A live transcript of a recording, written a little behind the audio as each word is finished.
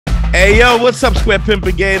Hey, yo, what's up, Square Pimp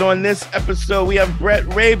Brigade? On this episode, we have Bret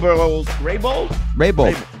Raybould.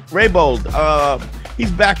 Raybould. He's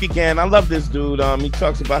back again. I love this dude. He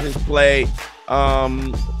talks about his play.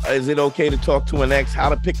 Is it okay to talk to an ex? How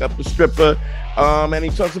to pick up a stripper. And he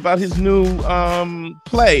talks about his new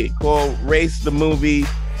play called Race the Movie,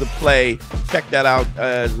 the Play. Check that out.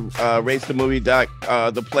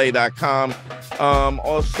 racethemovie.theplay.com.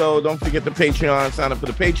 Also, don't forget the Patreon. Sign up for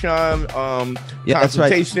the Patreon.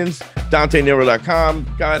 Consultations. That's right.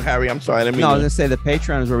 DanteNero.com. God, Harry, I'm sorry. I was going to say the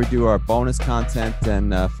Patreon is where we do our bonus content,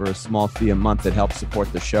 and for a small fee a month, it helps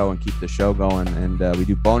support the show and keep the show going. And we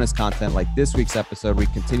do bonus content like this week's episode. We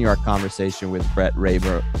continue our conversation with Bret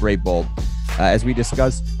Raybould as we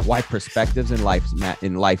discuss why perspectives in life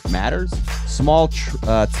matters, small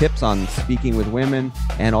tips on speaking with women,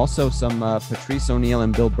 and also some Patrice O'Neal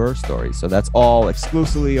and Bill Burr stories. So that's all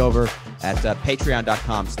exclusively over at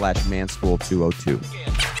patreon.com/manschool202.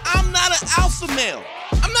 I'm not an alpha male.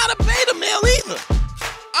 I'm not a beta male either.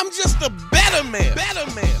 I'm just a better man.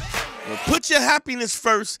 Well, put your happiness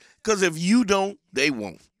first, because if you don't, they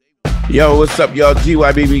won't. Yo, what's up, y'all?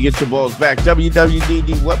 GYBB, get your balls back.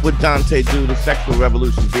 WWDD, what would Dante do? The sexual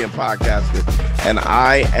revolution being podcasted. And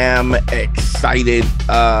I am excited.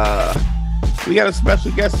 We got a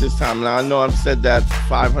special guest this time. Now, I know I've said that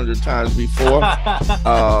 500 times before,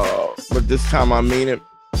 but this time I mean it.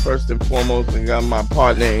 First and foremost, I got my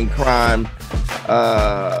partner in crime.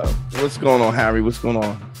 What's going on, Harry? What's going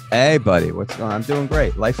on? Hey, buddy. What's going on? I'm doing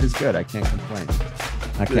great. Life is good. I can't complain.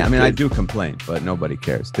 I do complain, but nobody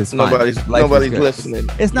cares. It's nobody's listening.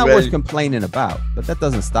 It's not worth complaining about, but that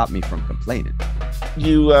doesn't stop me from complaining.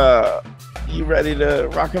 You ready to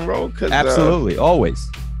rock and roll? Absolutely, always.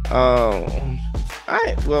 All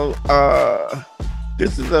right. Well,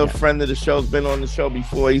 this is a friend of the show's been on the show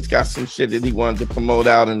before. He's got some shit that he wanted to promote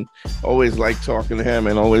out, and always like talking to him,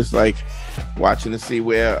 and always like watching to see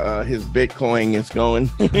where his Bitcoin is going.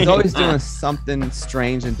 He's always doing something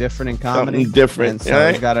strange and different in comedy. Something different. And so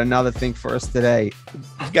right? He's got another thing for us today.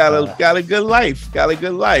 He's got a good life.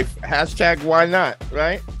 Hashtag why not?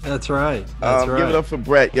 Right. That's right. Give it up for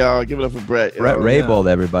Bret, y'all. Give it up for Bret. Bret Raybould,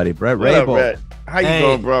 everybody. Bret Raybould. How you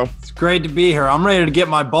doing, bro? It's great to be here. I'm ready to get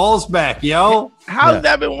my balls back, yo. How's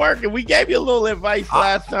that been working? We gave you a little advice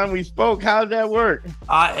last time we spoke. How'd that work?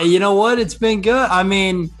 You know what? It's been good. I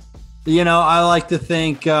mean, I like to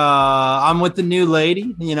think I'm with the new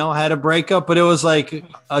lady. I had a breakup, but it was like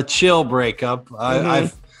a chill breakup.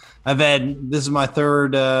 I've had, this is my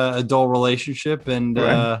third adult relationship, and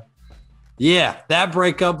right. That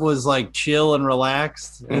breakup was like chill and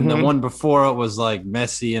relaxed, and the one before it was like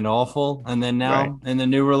messy and awful. And then now in the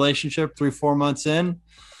new relationship, 3-4 months in,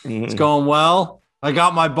 it's going well. I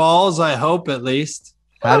got my balls, I hope, at least.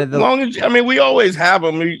 We always have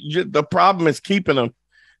them. The problem is keeping them.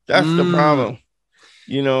 That's the problem.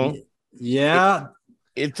 Yeah.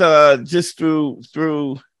 It's just through.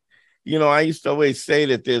 I used to always say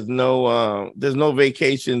that there's no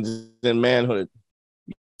vacations in manhood.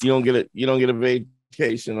 You don't get a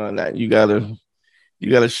vacation on that. You gotta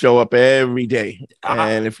show up every day,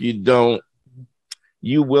 and if you don't,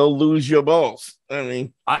 you will lose your balls. I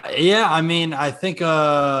think like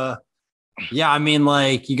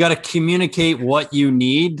you got to communicate what you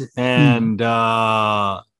need, and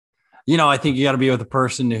I think you got to be with a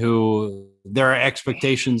person who there are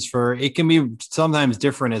expectations for. It can be sometimes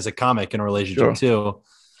different as a comic in a relationship too,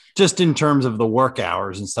 just in terms of the work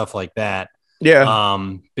hours and stuff like that. Yeah.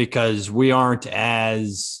 Because we aren't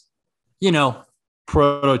as,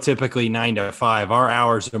 prototypically 9 to 5. Our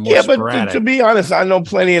hours are more sporadic. But to be honest, I know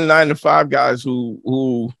plenty of 9 to 5 guys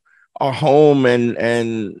who are home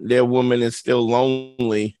and their woman is still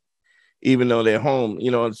lonely, even though they're home.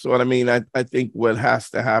 So what I mean, I think what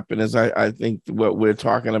has to happen is I think what we're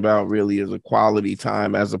talking about really is a quality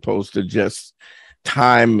time as opposed to just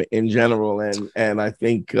time in general. And I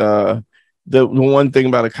think the one thing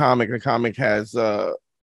about a comic has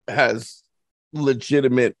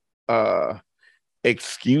legitimate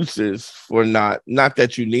excuses for not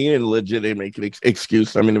that you need a legitimate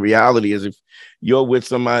excuse. I mean, the reality is if you're with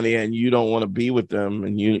somebody and you don't want to be with them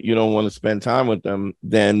and you don't want to spend time with them,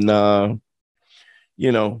 then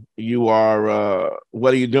you are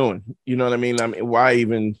what are you doing? You know what I mean? Why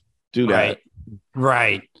even do that?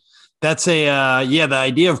 Right. That's the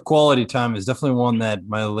idea of quality time is definitely one that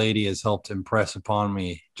my lady has helped impress upon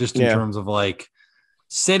me, just in terms of like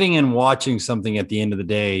sitting and watching something at the end of the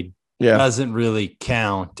day doesn't really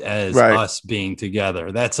count as us being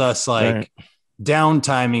together. That's us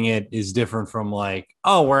downtiming it is different from like,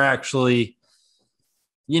 oh, we're actually,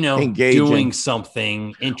 engaging, doing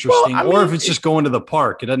something interesting, or if it's just going to the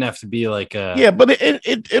park. It doesn't have to be like a... Yeah, but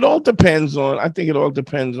it all depends on, I think it all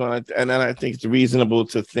depends on it. And then I think it's reasonable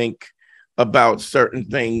to think about certain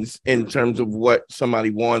things in terms of what somebody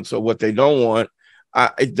wants or what they don't want.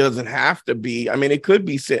 It doesn't have to be, I mean, it could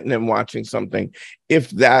be sitting and watching something if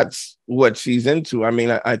that's what she's into. I mean,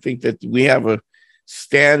 I think that we have a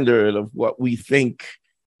standard of what we think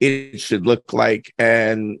it should look like,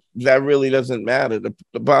 and that really doesn't matter. The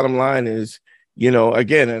bottom line is,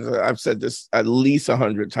 again, as I've said this at least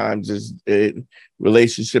 100 times,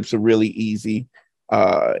 relationships are really easy.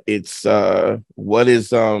 It's what is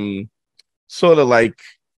sort of like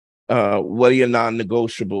what are your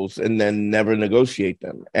non-negotiables, and then never negotiate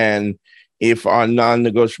them. And if our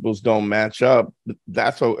non-negotiables don't match up,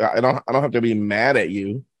 that's what I don't have to be mad at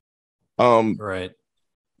you. Right.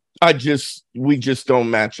 We just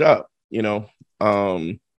don't match up, I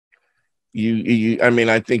mean,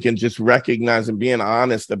 I think in just recognizing, being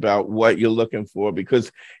honest about what you're looking for,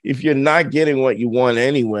 because if you're not getting what you want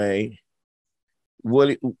anyway,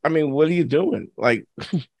 what are you doing? Like,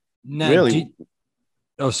 really?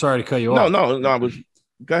 Sorry to cut you off. No,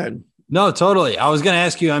 go ahead. No, totally. I was going to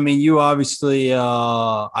ask you, I mean, you obviously,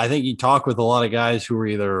 I think you talk with a lot of guys who are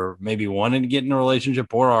either maybe wanting to get in a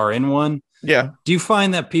relationship or are in one. Yeah. Do you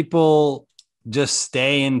find that people just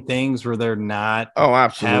stay in things where they're not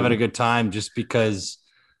having a good time just because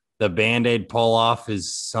the Band-Aid pull off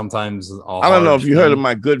is sometimes I don't know if you heard of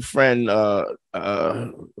my good friend, Johnny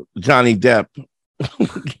Depp.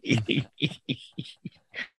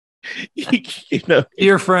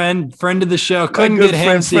 Your friend of the show, couldn't get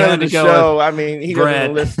him to go. I mean, he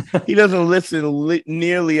doesn't listen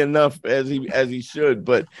nearly enough as he should.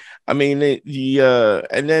 But I mean,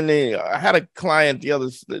 and then I had a client the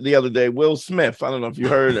other day, Will Smith. I don't know if you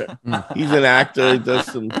heard it. He's an actor. He does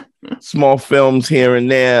some small films here and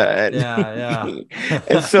there. And, yeah.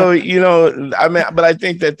 And so I mean, but I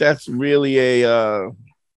think that's really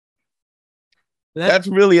that's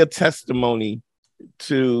really a testimony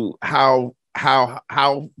to how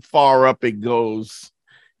far up it goes.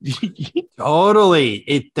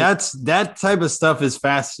 Totally. That type of stuff is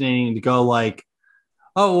fascinating to go like,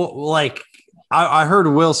 I heard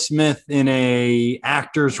Will Smith in a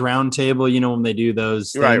actors roundtable, when they do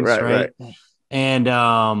those things, right?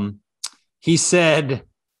 And he said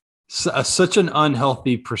such an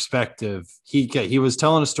unhealthy perspective. He was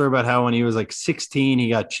telling a story about how when he was like 16, he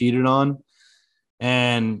got cheated on,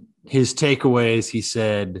 and his takeaways, he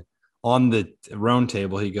said on the round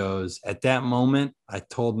table, he goes, at that moment, I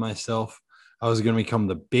told myself I was going to become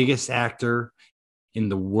the biggest actor in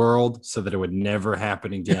the world so that it would never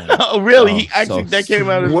happen again. Oh, really? That came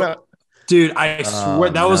out of his mouth. Dude, I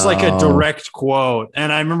swear that was like a direct quote.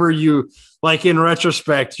 And I remember you, like, in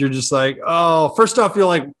retrospect, you're just like, oh, first off, you're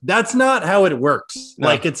like, that's not how it works. No.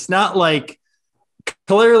 Like, it's not like,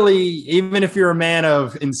 clearly, even if you're a man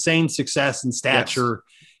of insane success and stature,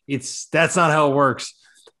 that's not how it works.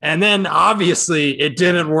 And then obviously it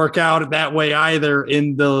didn't work out that way either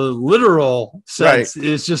in the literal sense. Right.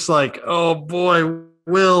 It's just like, oh boy,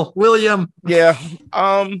 William. Yeah.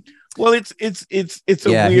 Well, it's a weird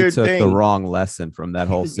thing. He took the wrong lesson from that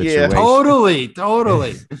whole situation. Yeah,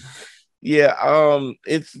 totally. Yeah.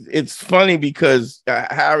 It's funny because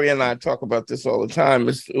Harry and I talk about this all the time.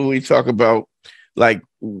 We talk about like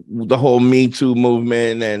the whole Me Too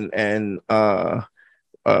movement and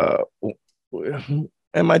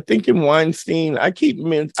am I thinking Weinstein? I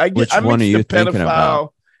mix the pedophile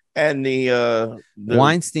and the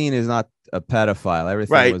Weinstein is not a pedophile.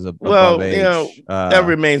 Everything was above age. That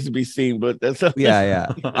remains to be seen. But that's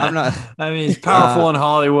yeah. I'm not. I mean, it's powerful in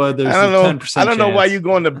Hollywood. There's a 10% I don't know why you're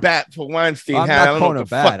going to bat for Weinstein. I don't know what the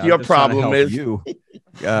fuck your problem is.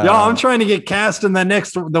 I'm trying to get cast in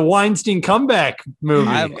the Weinstein comeback movie.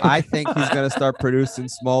 I think he's going to start producing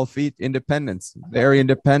small feat independents. Very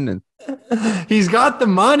independent. He's got the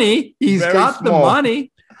money. The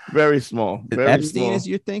money. Very small. Epstein is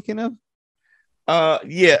you're thinking of?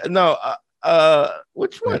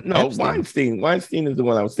 Which one? No, Epstein. Weinstein is the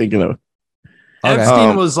one I was thinking of. Okay.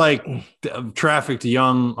 Epstein was like trafficked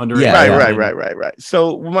young underage. Yeah, right.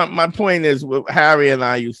 So my point is what Harry and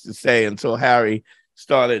I used to say until Harry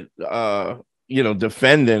started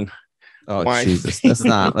defending. Oh Weinstein. Jesus,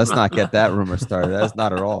 let's not get that rumor started. That's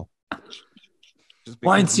not at all.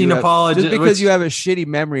 Weinstein apologist. Just because you have a shitty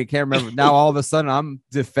memory, can't remember. Now all of a sudden I'm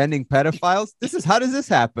defending pedophiles. How does this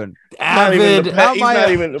happen? How am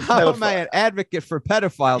I an advocate for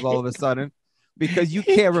pedophiles all of a sudden? Because you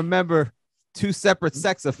can't remember two separate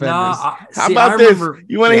sex offenders. How about this?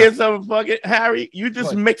 You want to hear something? Fuck it, Harry. You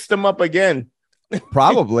just mixed them up again.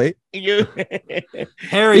 Probably.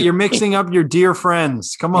 Harry, you're mixing up your dear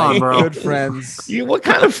friends. Come on, bro. Good friends. What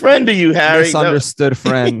kind of friend are you, Harry? Misunderstood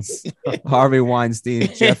friends. Harvey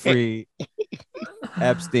Weinstein, Jeffrey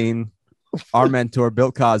Epstein, our mentor,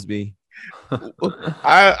 Bill Cosby.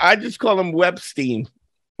 I just call him Webstein.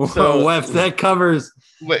 So that covers.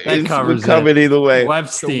 That covers covered either way.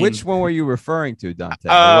 Webstein. So which one were you referring to, Dante?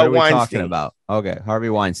 What are we Weinstein. talking about? Okay, Harvey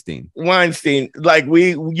Weinstein. Like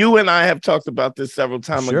you and I have talked about this several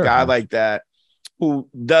times. Sure. A guy like that who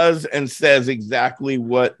does and says exactly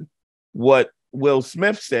what Will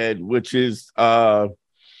Smith said, which is that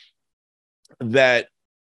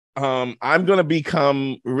I'm going to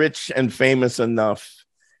become rich and famous enough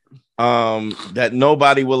that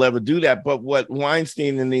nobody will ever do that. But what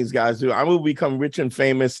Weinstein and these guys do, I will become rich and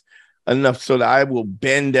famous enough so that I will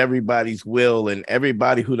bend everybody's will, and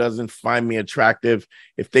everybody who doesn't find me attractive,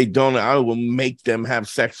 if they don't, I will make them have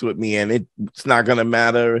sex with me, and it's not going to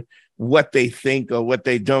matter what they think or what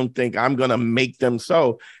they don't think. I'm going to make them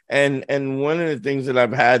so. And one of the things that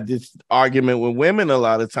I've had this argument with women a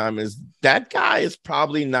lot of time is that guy is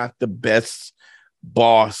probably not the best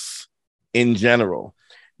boss in general.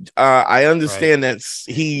 I understand that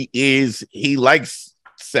he likes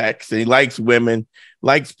sex, and he likes women,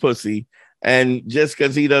 likes pussy, and just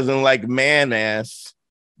because he doesn't like man ass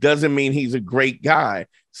doesn't mean he's a great guy.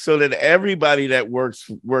 So that everybody that works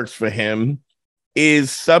for him is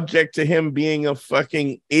subject to him being a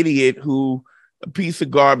fucking idiot, a piece of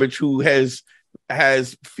garbage, who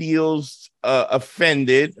feels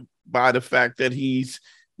offended by the fact that he's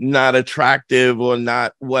not attractive or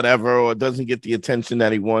not whatever, or doesn't get the attention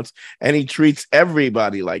that he wants, and he treats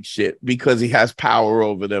everybody like shit because he has power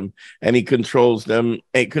over them and he controls them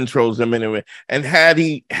anyway. And had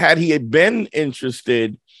he been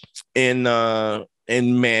interested in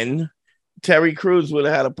men, Terry Crews would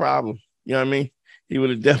have had a problem. You know what I mean? He would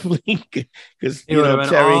have definitely, because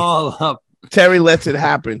Terry lets it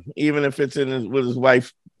happen, even if it's with his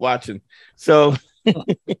wife watching. So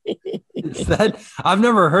I've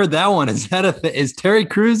never heard that one. Is Terry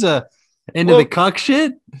Crews into the cuck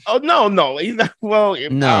shit? Oh no, he's not. Well,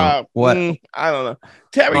 no. What? I don't know.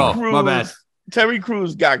 Crews. My bad. Terry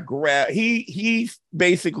Crews got grabbed. He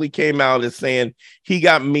basically came out as saying he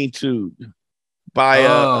got Me Too'd by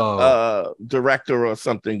a director or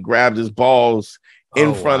something. Grabbed his balls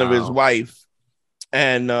in front of his wife,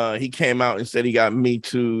 and he came out and said he got Me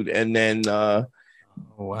Too'd, and then.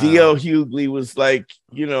 D.L. Hughley was like,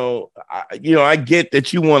 I get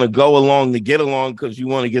that you want to go along to get along because you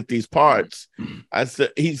want to get these parts.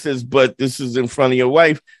 He says, but this is in front of your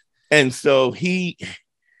wife. And so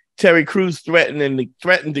Terry Crews threatened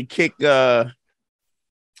to kick D.L.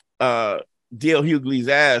 Hughley's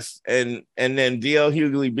ass. And then D.L.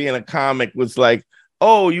 Hughley, being a comic, was like,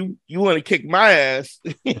 oh, you want to kick my ass,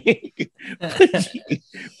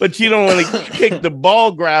 but you don't want to kick the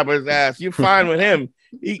ball grabber's ass. You're fine with him.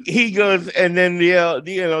 He goes, and then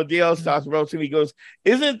DL starts roasting. He goes,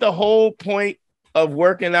 isn't the whole point of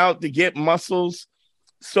working out to get muscles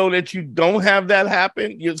so that you don't have that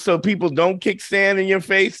happen? So people don't kick sand in your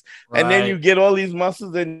face, right. And then you get all these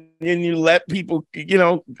muscles, and then you let people,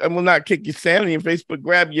 I will not kick your sand in your face, but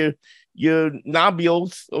grab your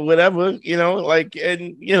nobules or whatever,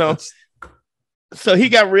 so he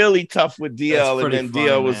got really tough with DL, and then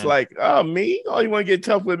DL was like, oh, me? Oh, you want to get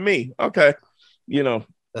tough with me? Okay.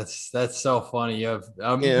 That's so funny. You have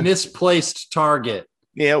a misplaced target.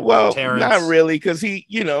 Yeah, well, Terrence. Not really, because he,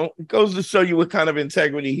 it goes to show you what kind of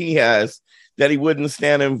integrity he has, that he wouldn't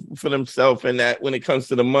stand in for himself, and that when it comes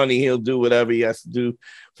to the money, he'll do whatever he has to do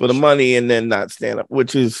for the money and then not stand up,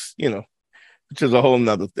 which is a whole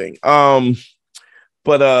nother thing.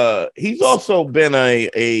 But he's also been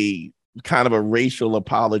a kind of a racial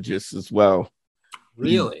apologist as well.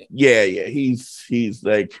 Really? Yeah. He's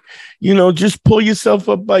like, just pull yourself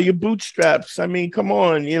up by your bootstraps. I mean, come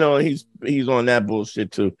on, he's on that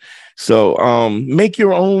bullshit too. So make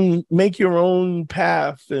your own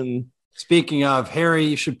path. And speaking of, Harry,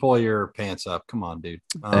 you should pull your pants up. Come on, dude.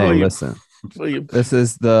 Hey, listen.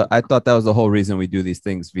 I thought that was the whole reason we do these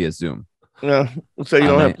things via Zoom. Yeah, so you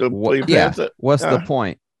don't have to pull your pants up. What's the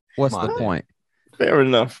point? What's the point? Fair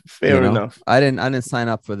enough. Fair enough. I didn't sign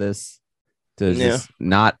up for this to just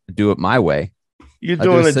not do it my way. You're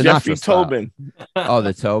doing a Jeffrey Tobin. Oh,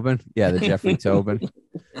 the Tobin? Yeah, the Jeffrey Tobin.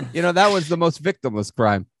 That was the most victimless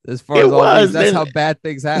crime as far as all these. That's how bad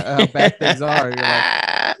things are. You're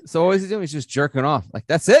like, so all he's doing is just jerking off. Like,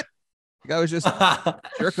 that's it. The guy was just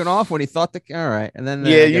jerking off when he thought all right, and then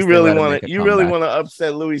you really want to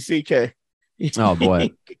upset Louis C.K. Oh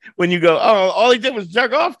boy. When you go, oh, all he did was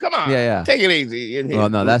jerk off. Come on, yeah. take it easy. In here. Well,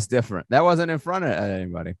 no, that's different. That wasn't in front of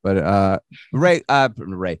anybody. But Bret.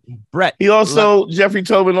 He also Jeffrey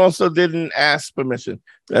Tobin also didn't ask permission.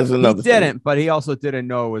 That's another. He didn't, but he also didn't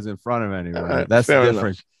know it was in front of anyone. Right, that's the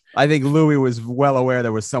difference. enough. I think Louis was well aware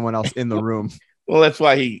there was someone else in the room. Well, that's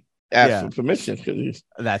why he asked for permission, because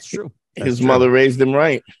that's true. His mother raised him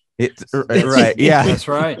right. It's right. Yeah, that's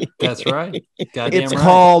right. That's right. Goddamn it's right.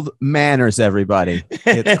 called manners, everybody.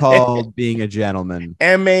 It's called being a gentleman.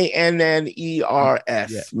 MANNERS,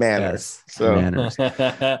 manners. So manners.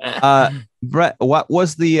 Bret, what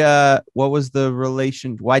was the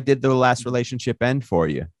relation? Why did the last relationship end for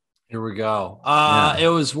you? Here we go. It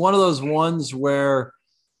was one of those ones where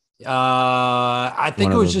I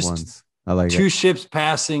think it was just two ships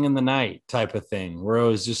passing in the night type of thing, where it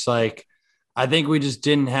was just like, I think we just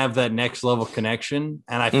didn't have that next level connection.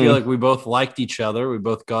 And I feel like we both liked each other. We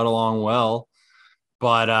both got along well,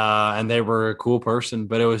 but, and they were a cool person,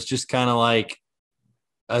 but it was just kind of like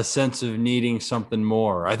a sense of needing something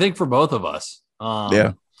more, I think, for both of us.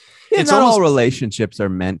 It's not all relationships are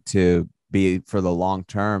meant to be for the long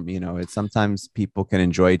term. You know, it's sometimes people can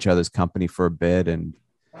enjoy each other's company for a bit and,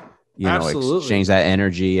 you know, exchange that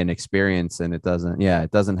energy and experience. And it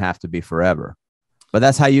doesn't have to be forever. But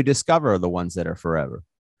that's how you discover the ones that are forever.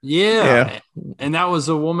 Yeah. And that was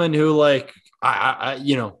a woman who, like, I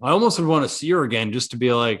almost would want to see her again just to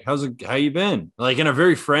be like, how you been? Like, in a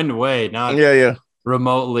very friend way, not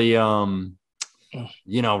remotely,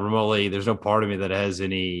 remotely. There's no part of me that has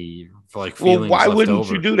any like feelings. Well, why wouldn't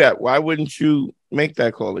you do that? Why wouldn't you make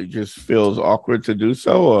that call? It just feels awkward to do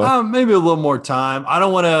so, or maybe a little more time. I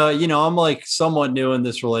don't want to, I'm like somewhat new in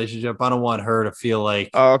this relationship. I don't want her to feel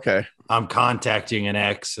like, I'm contacting an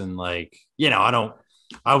ex and like, I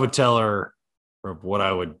would tell her what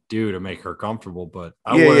I would do to make her comfortable, but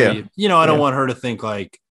I don't want her to think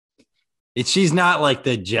like she's not like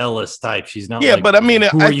the jealous type. She's not. Yeah. Like, but I mean, I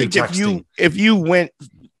think if you went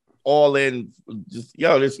all in, just,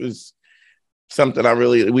 this is something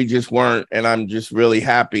we just weren't, and I'm just really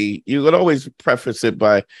happy. You could always preface it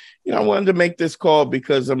by, I wanted to make this call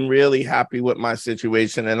because I'm really happy with my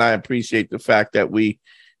situation. And I appreciate the fact that we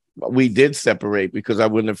did separate, because I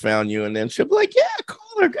wouldn't have found you. And then she'll be like, yeah,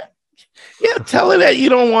 call her. Yeah, tell her that you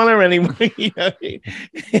don't want her anymore.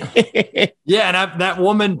 Yeah, and that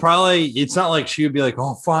woman probably, it's not like she would be like,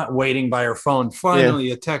 waiting by her phone.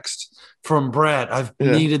 Finally, a text from Bret. I've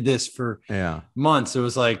needed this for months. It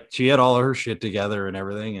was like she had all her shit together and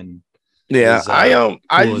everything. And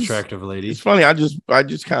attractive lady. It's funny. I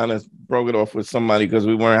just kind of broke it off with somebody because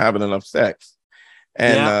we weren't having enough sex.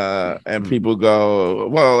 And people go,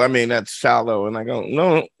 well, I mean, that's shallow. And I go,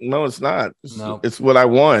 no, it's not. It's what I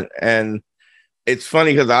want. And it's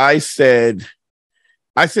funny because I said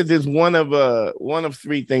there's one of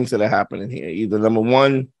three things that are happening here. Either number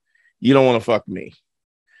one, you don't want to fuck me,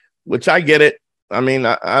 which I get it. I mean,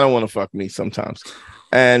 I don't want to fuck me sometimes.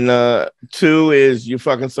 And two is you're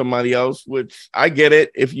fucking somebody else, which I get it.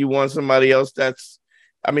 If you want somebody else,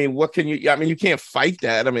 what can you? You can't fight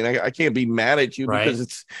that. I can't be mad at you because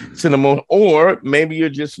it's in the moment. Or maybe you're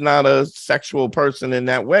just not a sexual person in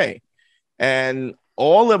that way. And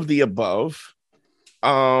all of the above,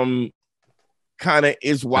 kind of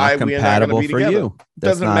is why we're not going to be together. You.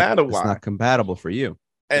 Doesn't matter why. It's not compatible for you.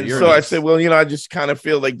 And so I said, well, I just kind of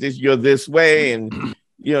feel like you're this way. And,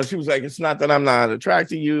 she was like, it's not that I'm not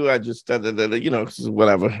attracted to you. I just,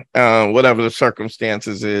 whatever the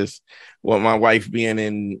circumstances is. Well, my wife being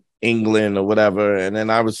in England or whatever. And then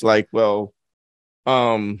I was like, well,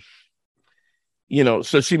 so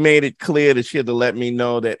she made it clear that she had to let me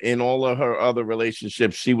know that in all of her other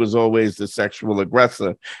relationships, she was always the sexual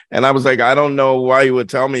aggressor. And I was like, I don't know why you would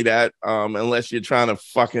tell me that unless you're trying to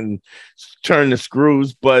fucking turn the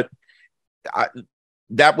screws. But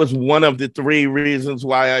that was one of the three reasons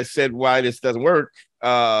why I said why this doesn't work.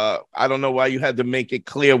 I don't know why you had to make it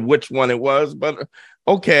clear which one it was, but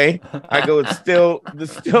okay. I go, it still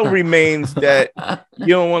remains that you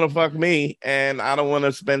don't want to fuck me, and I don't want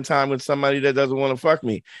to spend time with somebody that doesn't want to fuck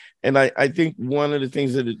me. And I think one of the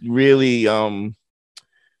things that it really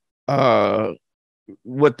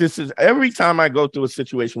what this is, every time I go through a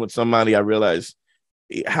situation with somebody, I realize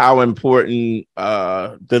how important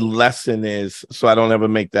the lesson is, so I don't ever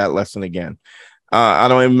make that lesson again. I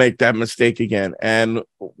don't even make that mistake again. And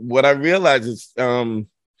what I realized is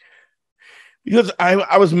because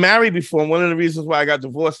I was married before, and one of the reasons why I got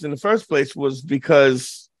divorced in the first place was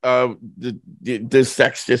because the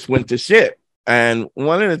sex just went to shit. And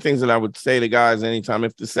one of the things that I would say to guys anytime,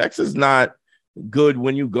 if the sex is not good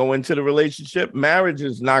when you go into the relationship, marriage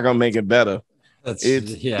is not going to make it better.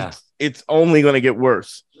 It's it's only going to get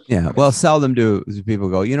worse. Yeah. Well, seldom do people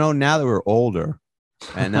go, now that we're older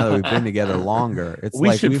and now that we've been together longer, it's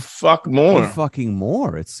we should fuck more. We're fucking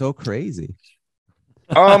more. It's so crazy.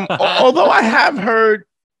 Although I have heard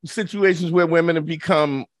situations where women have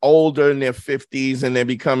become older in their 50s and they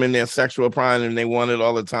become in their sexual prime and they want it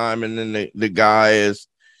all the time, and then the guy is.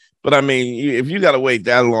 But I mean, if you got to wait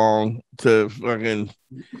that long to fucking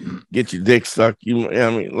get your dick sucked,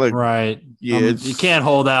 right. Yeah, you can't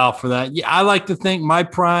hold out for that. Yeah, I like to think my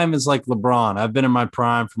prime is like LeBron. I've been in my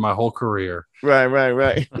prime for my whole career.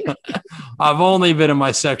 Right. I've only been in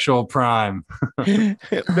my sexual prime.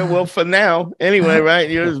 Well, for now, anyway, right?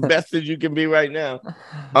 You're as best as you can be right now.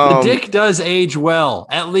 The dick does age well.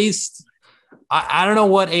 At least, I don't know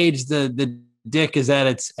what age the dick is at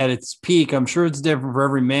its peak. I'm sure it's different for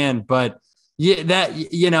every man, but yeah, that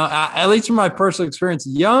at least from my personal experience,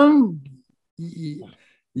 young,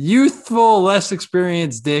 youthful, less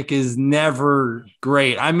experienced dick is never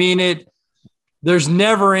great. I mean, there's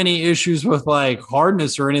never any issues with like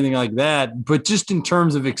hardness or anything like that, but just in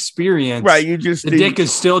terms of experience, right? The dick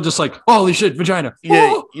is still just like, holy shit, vagina.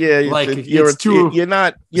 Yeah. Like you're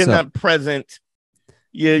not present.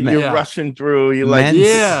 You're rushing through. You're like,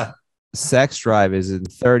 sex drive is in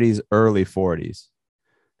 30s, early 40s.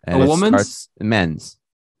 And woman's? Men's.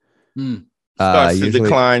 Starts to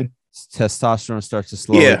decline. Testosterone starts to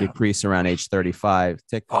slowly decrease around age 35.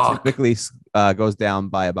 Typically goes down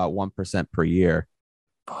by about 1% per year.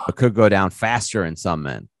 It could go down faster in some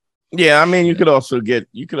men. Yeah, I mean, you could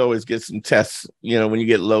always get some tests. When you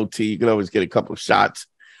get low T, you could always get a couple shots.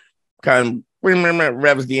 Kind of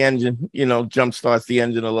revs the engine, jump starts the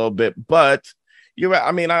engine a little bit. But you're right.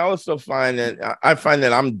 I mean, I also find that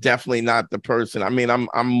I'm definitely not the person. I mean,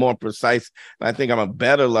 I'm more precise. And I think I'm a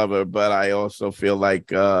better lover, but I also feel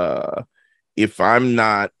like if I'm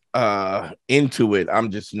not into it,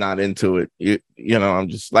 I'm just not into it. I'm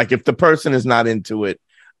just like, if the person is not into it,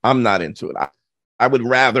 I'm not into it. I would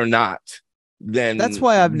rather not. That's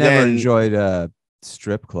why I've never enjoyed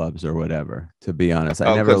strip clubs or whatever, to be honest.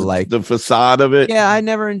 I never liked the facade of it. Yeah, I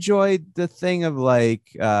never enjoyed the thing of like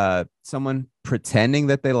someone pretending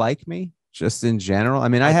that they like me, just in general. I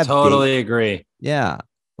mean, I totally agree. Yeah,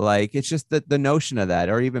 like it's just the notion of that,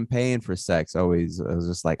 or even paying for sex. I was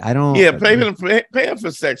just like, I don't. Yeah, paying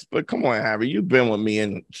for sex, but come on, Harry, you've been with me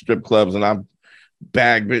in strip clubs, and I'm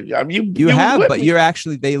bagged. I mean, you have, but you're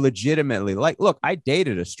actually, they legitimately like. Look, I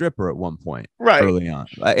dated a stripper at one point, right? Early on,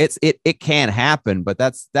 it can happen, but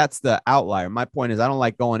that's the outlier. My point is, I don't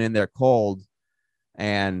like going in there cold.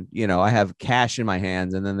 And I have cash in my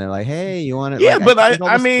hands, and then they're like, "Hey, you want it?" Yeah, like, but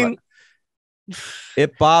I mean,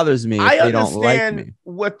 it bothers me if they don't like me.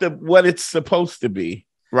 What it's supposed to be,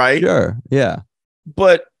 right? Sure, yeah.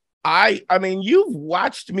 But I mean, you've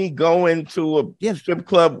watched me go into a strip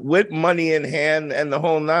club with money in hand and the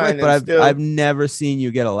whole nine. Right, but I've never seen you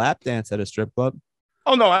get a lap dance at a strip club.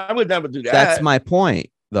 Oh no, I would never do that. That's my point,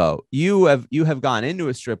 though. You have gone into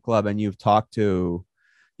a strip club and you've talked to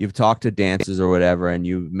dancers or whatever, and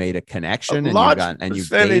you've made a connection, and you've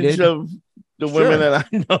dated of the women that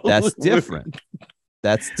I know. That's different.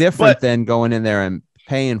 That's different than going in there and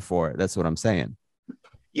paying for it. That's what I'm saying.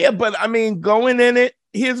 Yeah, but I mean, going in it.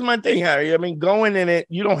 Here's my thing, Harry. I mean, going in it,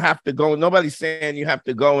 you don't have to go. Nobody's saying you have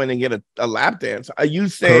to go in and get a lap dance. Are you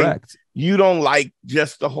saying correct? You don't like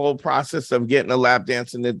just the whole process of getting a lap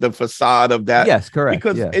dance and the facade of that? Yes, correct.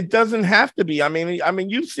 Because it doesn't have to be. I mean,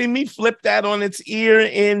 you've seen me flip that on its ear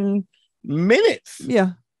in minutes.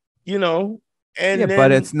 Yeah, and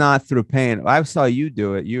but it's not through paying. I saw you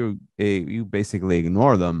do it. You basically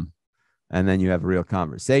ignore them, and then you have a real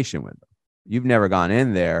conversation with them. You've never gone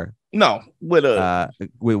in there. No, with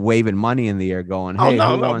waving money in the air, going, "Hey,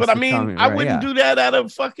 no." But I mean, I wouldn't do that at a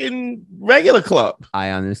fucking regular club.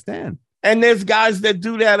 I understand. And there's guys that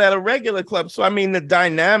do that at a regular club. So I mean, the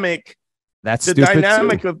dynamic. That's the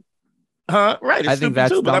dynamic of, right? It's I think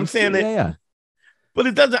that's too. But I'm saying that. Yeah. But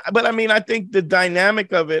it doesn't. But I mean, I think the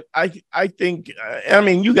dynamic of it. I think. I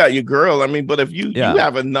mean, you got your girl. I mean, but if you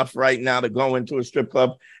have enough right now to go into a strip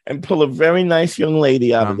club and pull a very nice young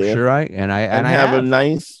lady out of there, sure, and I have a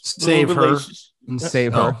nice save her.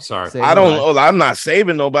 Save her. Oh, sorry, I don't. Oh, I'm not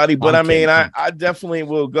saving nobody, but I mean, I definitely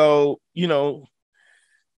will go.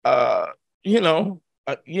 I'll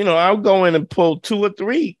go in and pull 2 or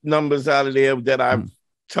 3 numbers out of there that I've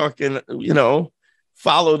talking.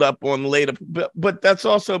 Followed up on later, but that's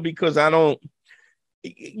also because I don't.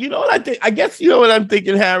 What I think? I guess what I'm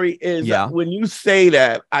thinking, Harry, is when you say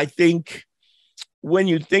that, I think when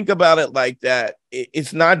you think about it like that,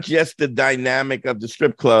 it's not just the dynamic of the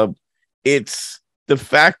strip club. It's the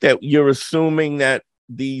fact that you're assuming that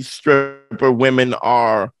these stripper women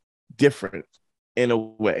are different in a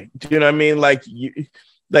way. Do you know what I mean? Like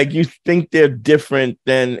you think they're different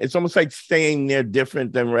than, it's almost like saying they're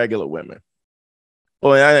different than regular women.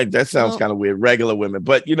 Oh, I think that sounds kind of weird, regular women,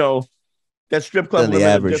 but you know, that strip club women, the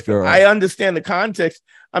average girl. I understand the context.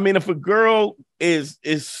 I mean, if a girl is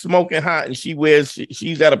smoking hot and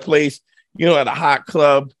she's at a place, you know, at a hot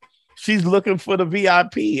club, she's looking for the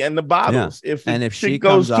VIP and the bottles. Yeah. If she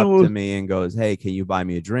goes up to me and goes, "Hey, can you buy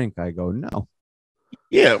me a drink?" I go, "No."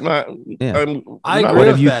 Yeah. What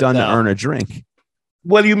have you done to earn a drink?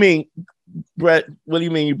 What do you mean, Brett? What do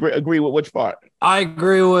you mean? You agree with which part? I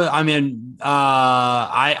agree with. I mean,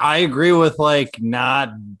 I agree with like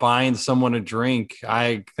not buying someone a drink.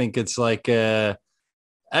 I think it's like in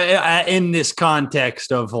this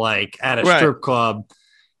context of like at a strip club.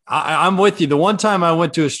 I'm with you. The one time I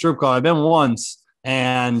went to a strip club, I've been once,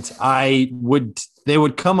 and they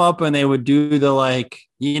would come up and they would do the like,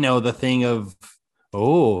 you know, the thing of,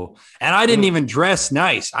 oh, and I didn't even dress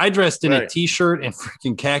nice. I dressed in a t-shirt and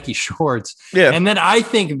freaking khaki shorts. Yeah. And then I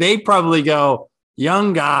think they probably go,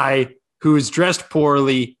 young guy who's dressed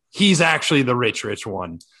poorly, he's actually the rich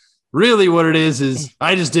one. Really what it is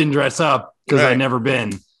I just didn't dress up because I'd never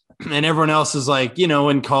been. And everyone else is like, you know,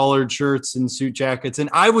 in collared shirts and suit jackets.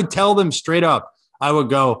 And I would tell them straight up, I would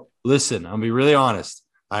go, listen, I'll be really honest.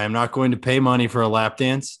 I am not going to pay money for a lap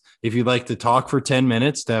dance. If you'd like to talk for 10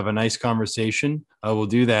 minutes to have a nice conversation, I will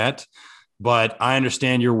do that. But I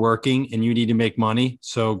understand you're working and you need to make money.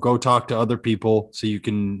 So go talk to other people so you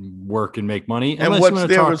can work and make money. And what's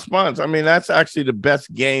their response? I mean, that's actually the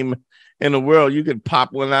best game in the world. You could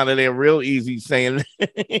pop one out of there real easy saying,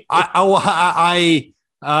 I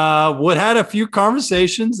would had a few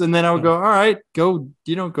conversations and then I would go, all right, go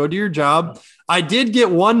do your job. I did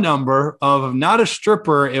get one number of not a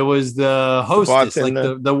stripper. It was the hostess, like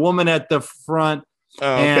the woman at the front.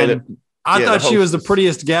 And I thought she was the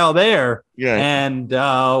prettiest gal there. Yeah. And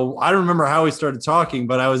I don't remember how we started talking,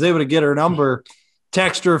 but I was able to get her number,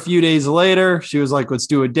 text her a few days later. She was like, let's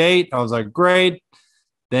do a date. I was like, great.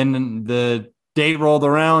 Then the date rolled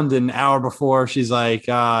around an hour before. She's like,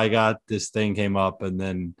 I got this thing came up. And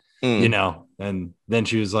then, you know, and then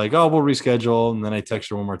she was like, oh, we'll reschedule. And then I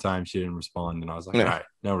texted her one more time. She didn't respond. And I was like, all right,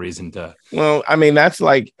 no reason to. Well, I mean, that's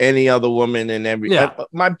like any other woman in every. Yeah.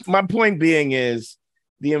 My point being is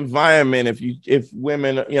the environment. If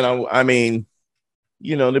women, you know, I mean,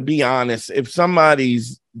 you know, to be honest, if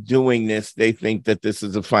somebody's doing this, they think that this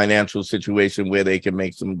is a financial situation where they can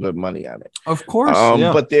make some good money on it. Of course.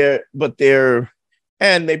 But they're,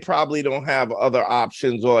 and they probably don't have other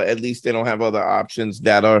options, or at least they don't have other options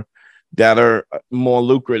that are more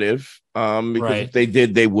lucrative. Because if they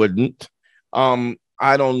did, they wouldn't.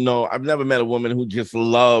 I don't know. I've never met a woman who just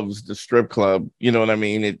loves the strip club. You know what I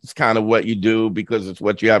mean? It's kind of what you do because it's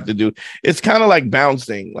what you have to do. It's kind of like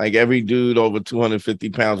bouncing. Like every dude over 250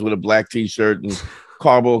 pounds with a black t-shirt and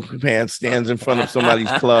cargo pants stands in front of somebody's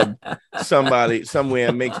club, somewhere,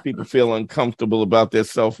 and makes people feel uncomfortable about their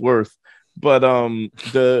self-worth. But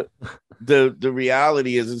the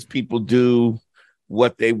reality is people do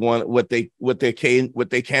what they want, what they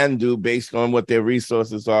can do based on what their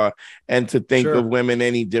resources are, and to think of women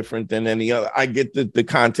any different than any other. I get the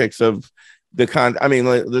context of I mean,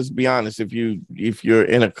 let's be honest. If you're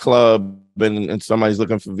in a club and somebody's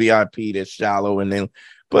looking for VIP, they're shallow and then.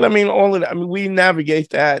 But I mean, all of that. I mean, we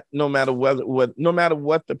navigate that no matter what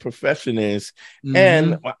the profession is. Mm-hmm.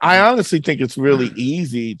 And I honestly think it's really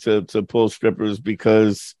easy to pull strippers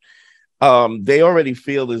because they already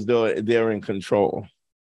feel as though they're in control.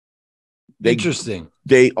 Interesting.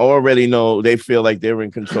 They already know. They feel like they're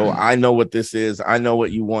in control. I know what this is. I know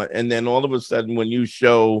what you want. And then all of a sudden, when you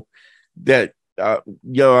show that,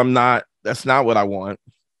 that's not what I want,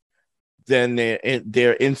 then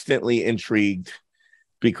they're instantly intrigued.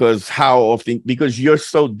 Because you're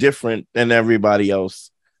so different than everybody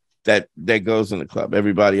else that goes in the club.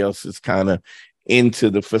 Everybody else is kind of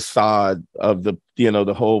into the facade of the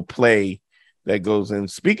whole play that goes in.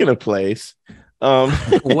 Speaking of plays,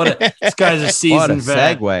 this guy's a seasoned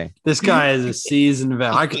vet. Segue. This guy is a seasoned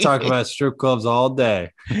vet. I could talk about strip clubs all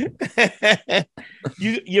day.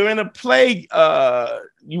 You're in a play.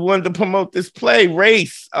 You wanted to promote this play,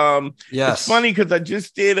 Race. Yes. It's funny because I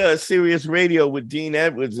just did a Sirius Radio with Dean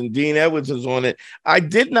Edwards, and Dean Edwards was on it. I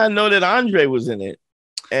did not know that Andre was in it.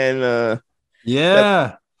 And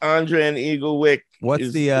Andre and Eagle Wick.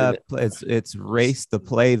 What's the it's Race the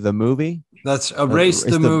Play, the movie? That's a Race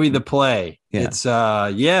the movie, the play. Yeah. It's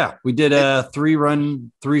we did a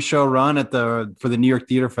 3-show run for the New York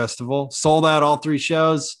Theater Festival. Sold out all 3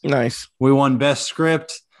 shows. Nice. We won best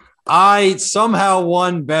script. I somehow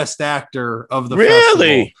won best actor of the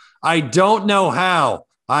festival. I don't know how.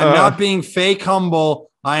 I'm not being fake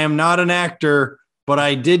humble. I am not an actor, but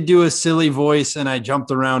I did do a silly voice and I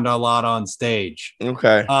jumped around a lot on stage.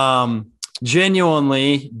 Okay.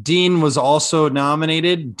 Genuinely, Dean was also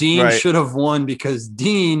nominated. Dean should have won because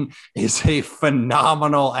Dean is a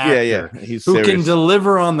phenomenal actor He's who serious. can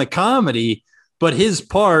deliver on the comedy, but his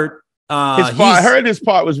part, I heard his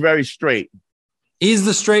part was very straight. He's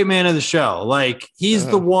the straight man of the show. Like he's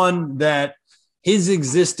the one that his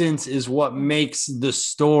existence is what makes the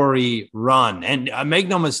story run. And make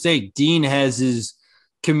no mistake, Dean has his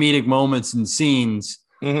comedic moments and scenes.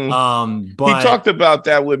 Mm-hmm. But he talked about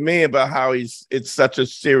that with me about how it's such a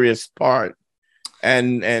serious part,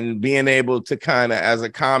 and being able to kind of, as a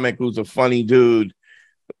comic who's a funny dude,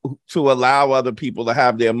 to allow other people to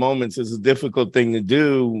have their moments is a difficult thing to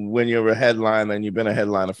do when you're a headliner and you've been a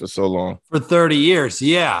headliner for so long. For 30 years,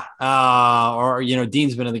 yeah. Or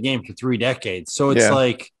Dean's been in the game for 3 decades, so it's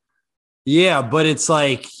like. Yeah, but it's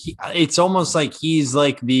like it's almost like he is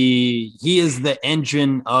the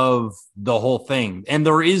engine of the whole thing, and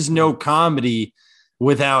there is no comedy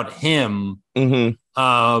without him. Because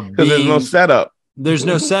there's no setup. There's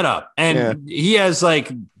no setup, and he has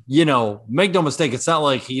make no mistake, it's not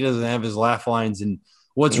like he doesn't have his laugh lines. And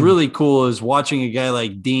what's really cool is watching a guy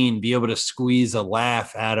like Dean be able to squeeze a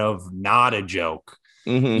laugh out of not a joke.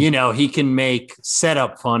 He can make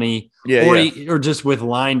setup funny, or just with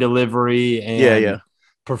line delivery and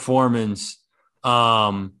performance.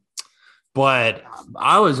 But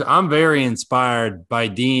I'm very inspired by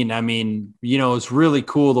Dean. I mean, it's really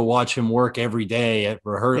cool to watch him work every day at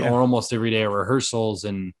or almost every day at rehearsals,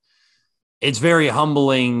 and it's very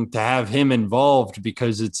humbling to have him involved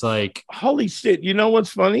because it's like, holy shit! You know what's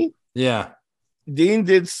funny? Yeah, Dean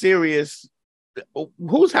did serious.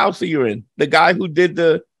 Whose house are you in? The guy who did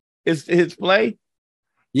his play?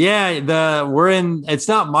 Yeah, we're in. It's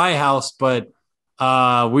not my house, but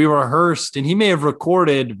we rehearsed, and he may have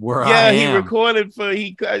recorded where I am. Yeah, he recorded for.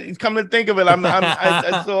 He's come to think of it.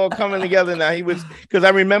 I saw it coming together now. He was, because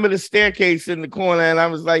I remember the staircase in the corner, and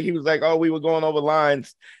he was like, oh, we were going over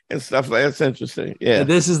lines and stuff. That's interesting. Yeah,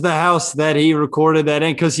 this is the house that he recorded that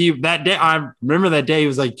in, because that day, I remember that day he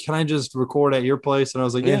was like, can I just record at your place? And I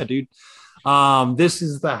was like, yeah dude. This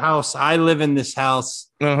is the house. I live in this house.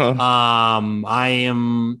 I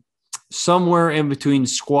am somewhere in between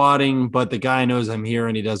squatting, but the guy knows I'm here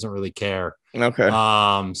and he doesn't really care. Okay.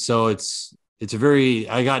 So it's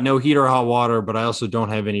I got no heat or hot water, but I also don't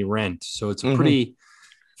have any rent. So it's a pretty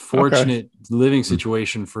fortunate living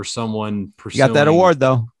situation for someone pursuing. You got that award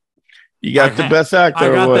though. You got the best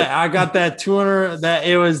actor. I got that 200. That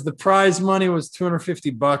it was the prize money was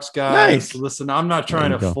 $250, guys. Nice. Listen, I'm not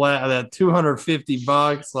trying to flat that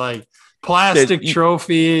 $250, like plastic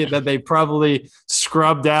trophy that they probably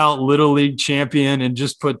scrubbed out Little League champion and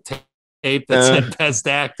just put tape that said best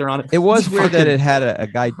actor on it. It was weird that it had a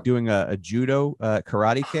guy doing a judo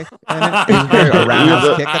karate kick. It was very a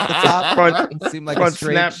roundhouse kick at the top. It seemed like a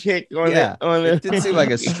strange snap kick on it. It did seem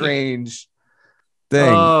like a strange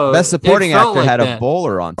thing. Best supporting actor like had that. a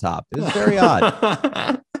bowler on top. It was very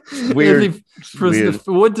odd. Weird.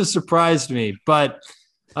 Would have surprised me, but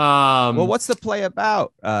well, what's the play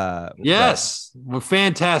about? Yes, well,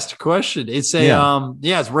 fantastic question. It's a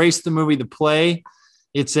it's Race the Movie, the play.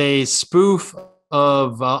 It's a spoof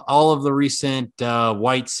of all of the recent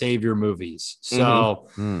white savior movies. So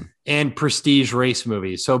and prestige race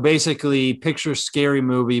movies. So basically, picture Scary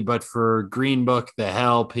Movie, but for Green Book, The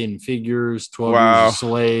Help, Hidden Figures, 12 Years a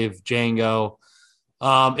Slave, Django.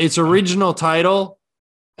 Its original title,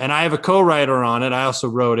 and I have a co-writer on it. I also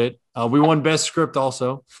wrote it. We won Best Script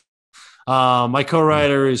also. My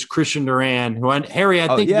co-writer is Christian Duran, who Harry,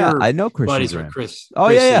 I think you're I know Christian buddies Duran. with Chris. Oh,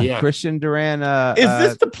 Chrissy, yeah. Christian Duran. Is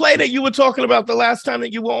this the play that you were talking about the last time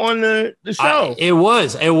that you were on the show? It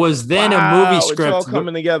was then a movie script. It's all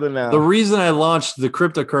coming together now. The reason I launched the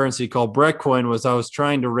cryptocurrency called Bretcoin was I was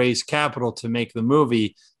trying to raise capital to make the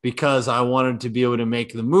movie because I wanted to be able to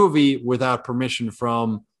make the movie without permission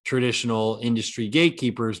from traditional industry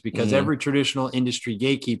gatekeepers, because every traditional industry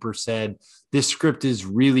gatekeeper said this script is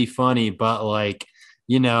really funny, but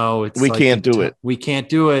it's we can't do it. We can't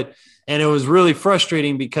do it. And it was really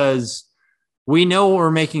frustrating because we know what we're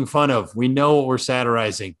making fun of. We know what we're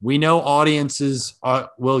satirizing. We know audiences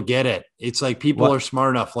will get it. It's like people are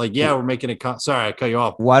smart enough. Like, we're making it. Sorry, I cut you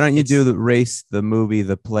off. Why don't you do the Race, the movie,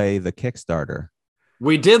 the play, the Kickstarter?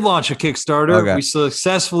 We did launch a Kickstarter. Okay. We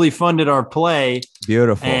successfully funded our play.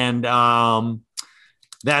 Beautiful. And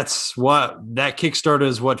that's what that Kickstarter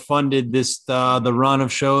is what funded this the run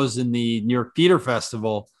of shows in the New York Theater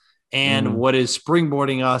Festival, and what is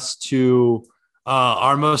springboarding us to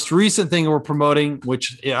Our most recent thing we're promoting,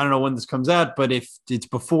 which I don't know when this comes out, but if it's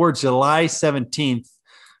before July 17th,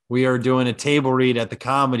 we are doing a table read at the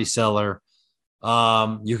Comedy Cellar.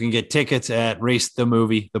 You can get tickets at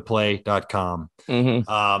racethemovietheplay.com.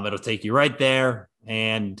 It'll take you right there,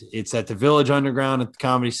 and it's at the Village Underground at the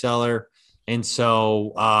Comedy Cellar. And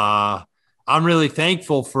so I'm really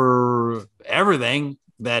thankful for everything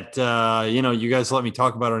that you guys let me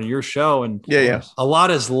talk about on your show. And a lot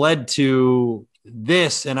has led to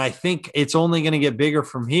this, and I think it's only going to get bigger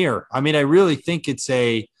from here. I mean, I really think it's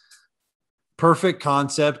a perfect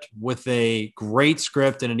concept with a great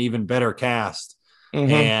script and an even better cast.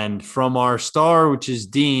 And from our star, which is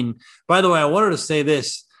Dean. By the way, I wanted to say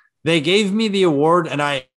this. They gave me the award, and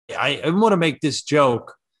I want to make this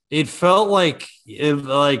joke. It felt like when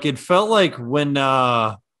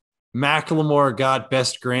Macklemore got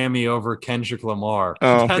Best Grammy over Kendrick Lamar.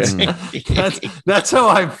 Oh, that's how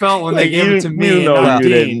I felt when they gave it to me. You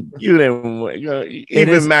didn't.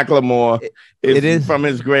 Even Macklemore is from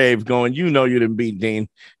his grave going, you didn't beat Dean.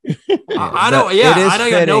 I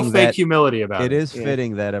got no fake humility about it. It is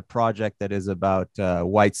fitting that a project that is about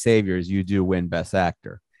white saviors, you do win Best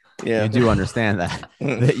Actor. Yeah, you do understand that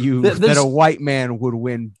that a white man would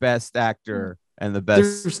win Best Actor and the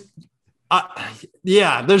best.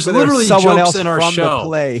 There's literally someone jokes else in our from show. The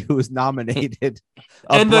play who was nominated,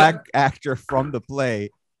 a black actor from the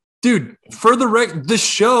play. Dude, for the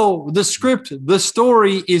show, the script, the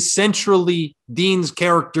story is centrally Dean's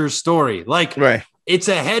character's story. Like, it's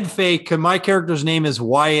a head fake because my character's name is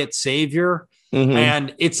Wyatt Savior,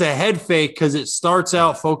 and it's a head fake because it starts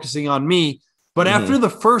out focusing on me. But after the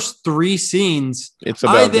first 3 scenes,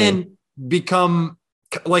 I then become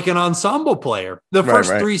like an ensemble player. The first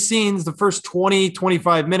 3 scenes, the first 20,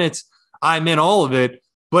 25 minutes, I'm in all of it.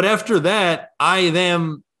 But after that, I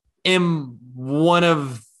then am one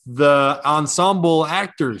of the ensemble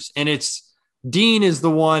actors. And Dean is the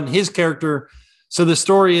one, his character. So the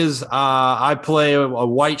story is I play a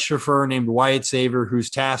white chauffeur named Wyatt Savior, who's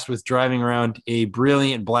tasked with driving around a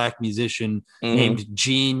brilliant black musician named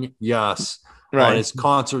Gene Yuss on his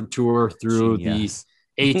concert tour through the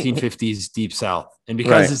 1850s Deep South. And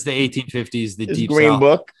because it's the 1850s, the Deep Green South.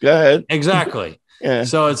 Book. Go ahead. Exactly.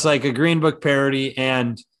 So it's like a Green Book parody.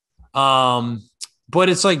 And, but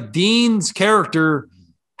it's like Dean's character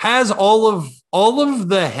has all of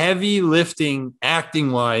the heavy lifting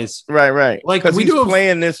acting wise. Right. Like he's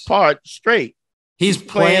playing this part straight. He's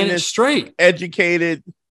playing it straight. Educated.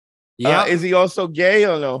 Yeah. Is he also gay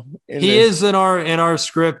or no? He is in our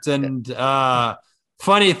script. And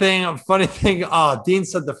funny thing. Oh, Dean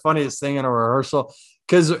said the funniest thing in a rehearsal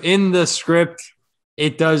because in the script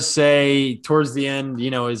it does say towards the end,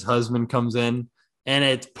 his husband comes in, and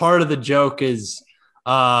it's part of the joke is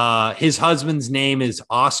his husband's name is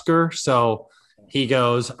Oscar, so he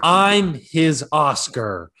goes, "I'm his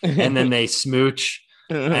Oscar," and then they smooch.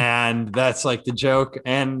 And that's like the joke.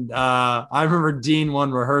 And I remember Dean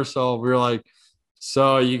one rehearsal, we were like,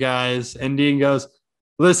 "So you guys," and Dean goes,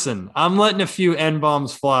 "Listen, I'm letting a few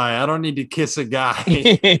N-bombs fly. I don't need to kiss a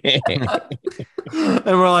guy." And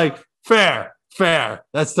we're like, fair.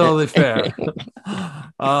 That's totally fair.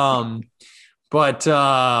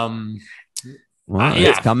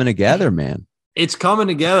 It's coming together, man. It's coming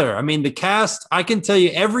together. I mean, the cast, I can tell you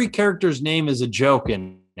every character's name is a joke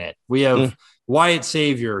in it. We have Wyatt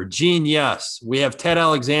Savior, Gene Yuss. We have Ted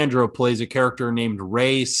Alexandro plays a character named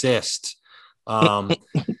Ray Cyst.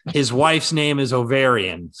 His wife's name is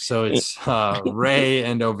Ovarian. So it's Ray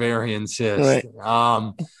and Ovarian Cyst.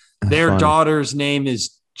 Their daughter's name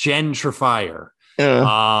is Gentrifier.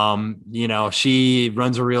 She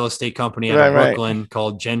runs a real estate company out of Brooklyn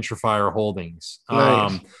called Gentrifier Holdings.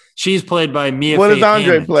 She's played by Mia. What does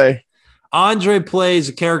Andre play? Andre plays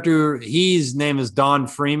a character. His name is Don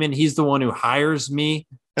Freeman. He's the one who hires me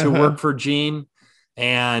to work for Gene.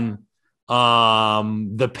 And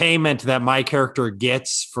the payment that my character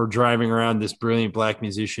gets for driving around this brilliant black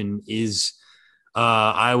musician is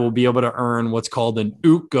I will be able to earn what's called an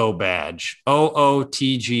OOTGO badge,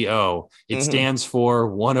 OOTGO. It stands for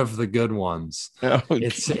one of the good ones.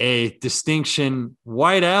 It's a distinction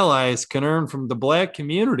white allies can earn from the black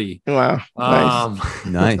community. Wow.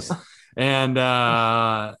 Nice. And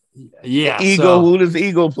Who does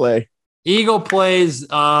Eagle play? Eagle plays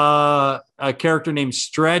a character named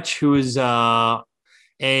Stretch, who is a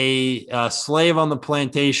slave on the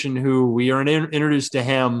plantation who we are introduced to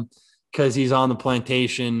him because he's on the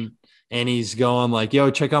plantation and he's going like,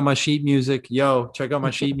 "Yo, check out my sheet music. Yo, check out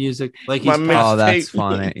my sheet music." Like he's oh, that's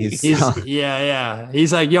funny. He's He's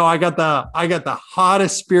like, "Yo, I got the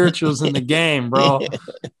hottest spirituals in the game, bro.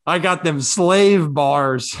 I got them slave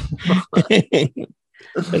bars."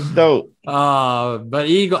 That's dope. But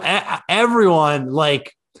Eagle, everyone,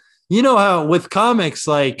 like, you know how with comics,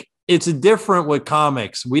 like, it's different with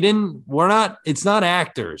comics. It's not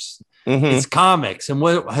actors. Mm-hmm. It's comics. And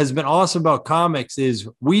what has been awesome about comics is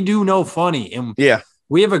we do know funny, and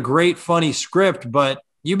we have a great funny script, but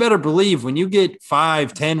you better believe when you get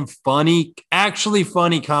 5-10 actually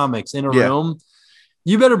funny comics in a room,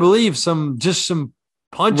 you better believe some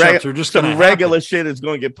punch-ups are just some regular shit is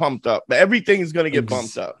going to get pumped up. Everything is going to get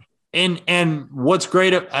bumped up. And what's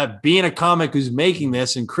great at being a comic who's making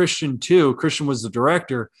this, and Christian too, Christian was the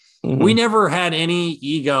director, we never had any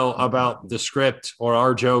ego about the script or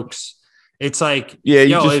our jokes. It's like, you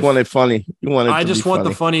just want it funny. I just want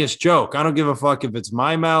the funniest joke. I don't give a fuck if it's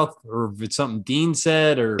my mouth or if it's something Dean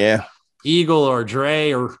said or Eagle or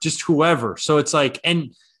Dre or just whoever. So it's like,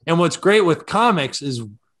 and what's great with comics is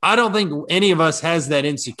I don't think any of us has that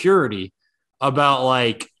insecurity about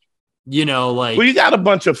like, you know, like, well, you got a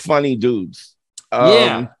bunch of funny dudes.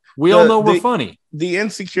 We all know we're funny. The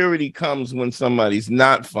insecurity comes when somebody's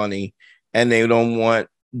not funny and they don't want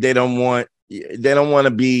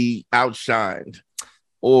to be outshined,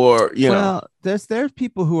 or know. There's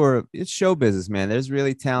people who are, it's show business, man. There's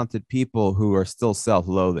really talented people who are still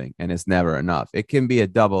self-loathing, and it's never enough. It can be a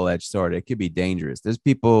double-edged sword. It could be dangerous. There's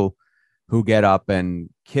people who get up and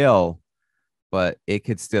kill, but it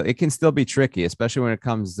can still be tricky, especially when it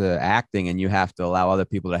comes to acting and you have to allow other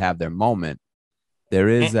people to have their moment. There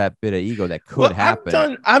is that bit of ego that could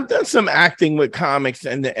happen. I've done some acting with comics,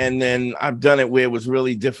 and then I've done it where it was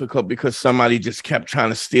really difficult because somebody just kept trying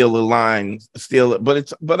to steal the line,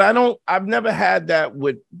 I've never had that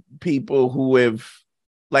with people who have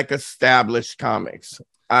like established comics.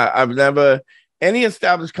 I've never any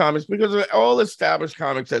established comics, because all established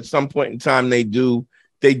comics at some point in time they do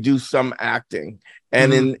some acting,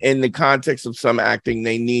 and in the context of some acting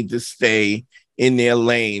they need to stay in their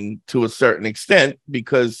lane to a certain extent,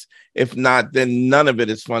 because if not, then none of it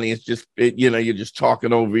is funny. It's just, you're just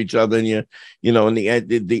talking over each other, and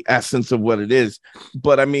in the essence of what it is.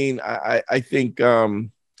 But I mean, I think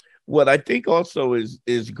what I think also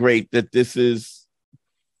is great that this is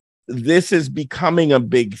becoming a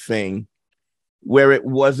big thing where it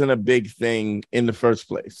wasn't a big thing in the first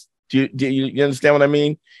place. Do you understand what I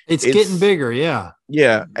mean? It's getting bigger. Yeah.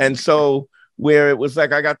 Yeah. And so, where it was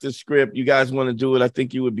like, I got this script, you guys want to do it, I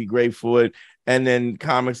think you would be great for it. And then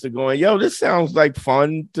comics are going, yo, this sounds like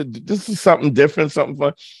fun. This is something different, something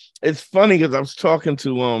fun. It's funny because I was talking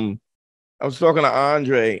to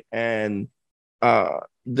Andre, and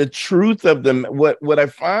the truth of them, what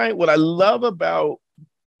I love about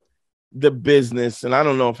the business, and I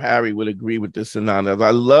don't know if Harry would agree with this or not,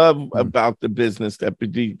 I love about the business that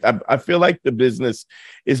I feel like the business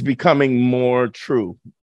is becoming more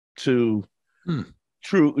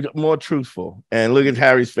more truthful. And look at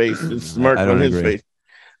Harry's face, the smirk on his face.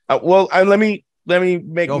 Let me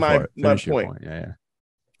make my point. Yeah.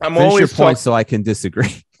 I'm Finish always your point so I can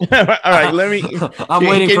disagree. All right, let me. I'm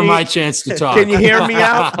waiting for my chance to talk. Can you hear me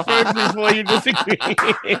out first before you disagree?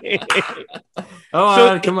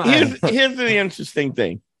 Come on. Here's the interesting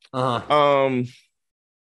thing. I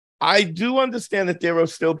do understand that there are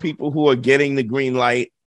still people who are getting the green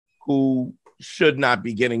light who should not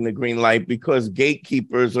be getting the green light, because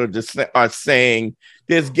gatekeepers are saying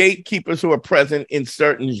there's gatekeepers who are present in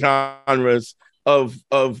certain genres of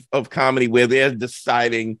comedy where they're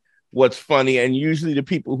deciding what's funny, and usually the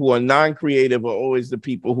people who are non-creative are always the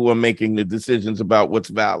people who are making the decisions about what's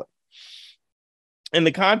valid. In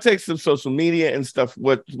the context of social media and stuff,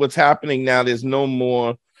 what's happening now, there's no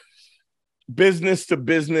more business to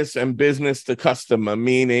business and business to customer,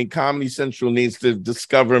 meaning Comedy Central needs to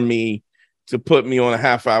discover me to put me on a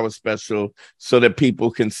half-hour special so that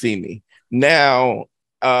people can see me. Now,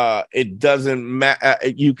 it doesn't matter.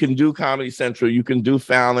 You can do Comedy Central, you can do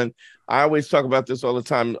Fallon. I always talk about this all the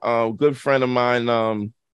time. A good friend of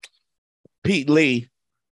mine, Pete Lee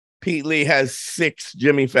has 6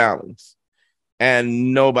 Jimmy Fallons,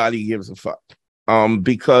 and nobody gives a fuck,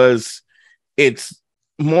 because it's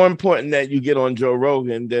more important that you get on Joe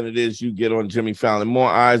Rogan than it is you get on Jimmy Fallon. More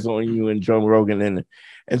eyes on you and Joe Rogan.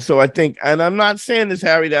 And so I think, and I'm not saying this,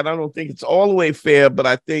 Harry, that I don't think it's all the way fair, but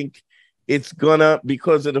I think it's gonna,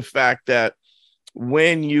 because of the fact that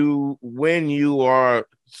when you are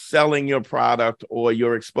selling your product or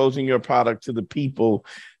you're exposing your product to the people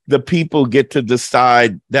get to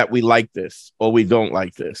decide that we like this or we don't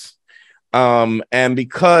like this. And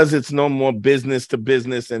because it's no more business to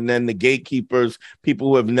business, and then the gatekeepers, people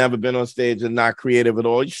who have never been on stage and not creative at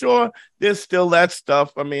all. Sure, there's still that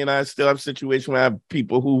stuff. I mean, I still have a situation where I have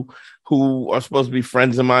people who are supposed to be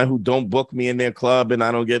friends of mine who don't book me in their club, and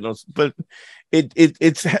I don't get no. But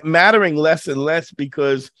it's mattering less and less,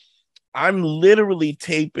 because I'm literally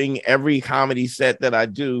taping every comedy set that I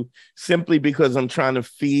do simply because I'm trying to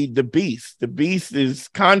feed the beast. The beast is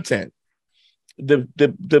content.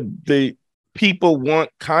 The people want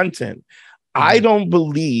content. I don't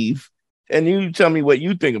believe, and you tell me what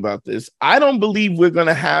you think about this, I don't believe we're going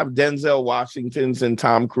to have Denzel Washingtons and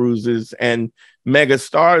Tom Cruises and mega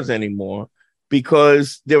stars anymore,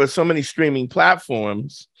 because there were so many streaming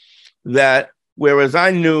platforms that, whereas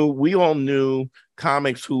we all knew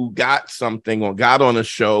comics who got something or got on a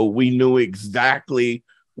show, we knew exactly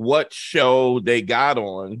what show they got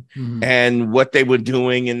on and what they were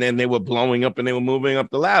doing, and then they were blowing up and they were moving up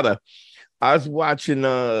the ladder. I was watching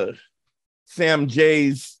Sam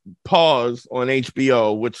Jay's Pause on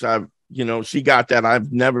HBO, which she got that.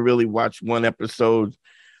 I've never really watched one episode,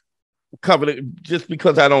 covered it just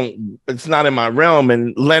because it's not in my realm.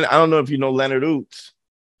 And I don't know if you know Leonard Oots,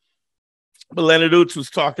 but Leonard Oots was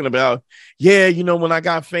talking about, when I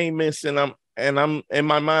got famous, and I'm in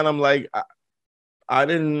my mind, I'm like,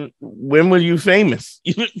 when were you famous?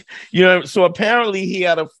 So apparently he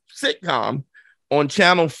had a sitcom on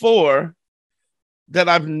Channel 4 that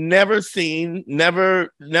I've never seen,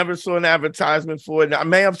 never saw an advertisement for it. I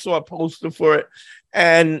may have saw a poster for it,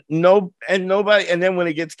 and nobody, and then when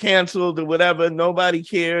it gets canceled or whatever, nobody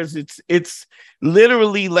cares. It's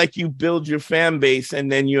literally like you build your fan base, and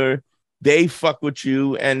then they fuck with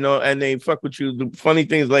you, and they fuck with you. The funny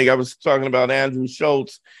thing is, like I was talking about Andrew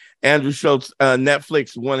Schultz,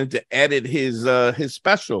 Netflix wanted to edit his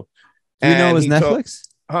special. Do you know it was Netflix?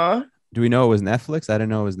 Do we know it was Netflix? I didn't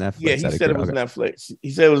know it was Netflix. Yeah, he said it was Netflix.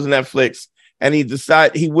 He said it was Netflix, and he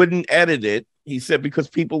decided he wouldn't edit it. He said, because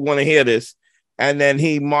people want to hear this. And then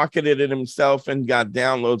he marketed it himself and got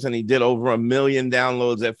downloads, and he did over 1 million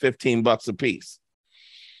downloads at $15 a piece.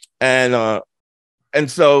 And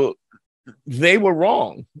so they were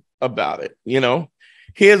wrong about it,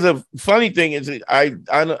 Here's a funny thing is, I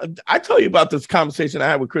tell you about this conversation I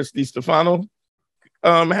had with Chris DiStefano,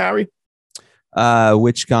 Harry.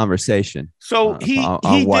 Which conversation? So he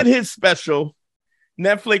did his special.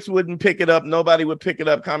 Netflix wouldn't pick it up. Nobody would pick it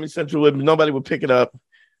up. Comedy Central nobody would pick it up.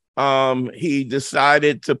 He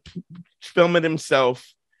decided to film it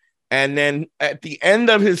himself. And then at the end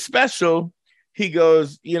of his special, he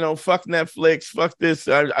goes, fuck Netflix, fuck this.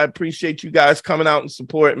 I appreciate you guys coming out and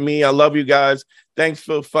supporting me. I love you guys. Thanks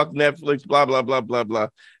for fuck Netflix, blah, blah, blah, blah, blah.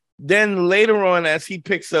 Then later on, as he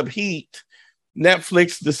picks up heat,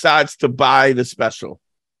 Netflix decides to buy the special.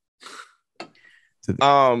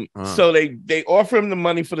 So they offer him the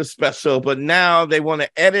money for the special, but now they want to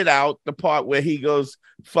edit out the part where he goes,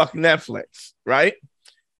 fuck Netflix, right?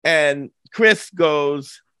 And Chris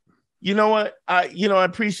goes, you know what? I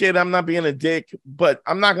appreciate it. I'm not being a dick, but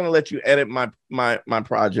I'm not going to let you edit my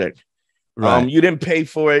project. Right. You didn't pay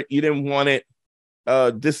for it. You didn't want it.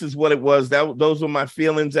 This is what it was. Those were my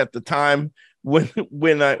feelings at the time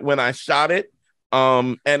when I shot it.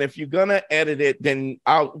 And if you're going to edit it, then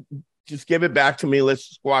I'll just give it back to me.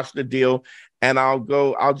 Let's squash the deal. And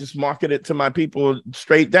I'll just market it to my people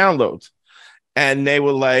straight downloads. And they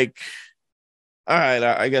were like, all right,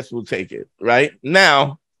 I guess we'll take it. Right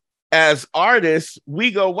now, as artists,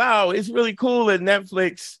 we go, wow, it's really cool that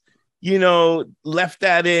Netflix, left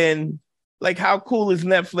that in. Like, how cool is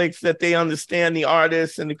Netflix that they understand the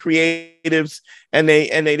artists and the creatives, and they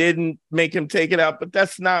didn't make him take it out? But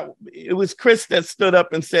that's not. It was Chris that stood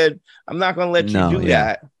up and said, "I'm not going to let you do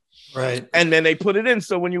that." Right. And then they put it in.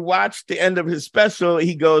 So when you watch the end of his special,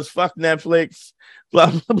 he goes, "Fuck Netflix," blah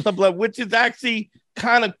blah blah blah, which is actually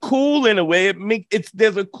kind of cool in a way.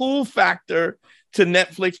 There's a cool factor to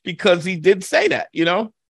Netflix because he did say that,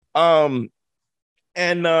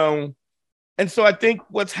 And so I think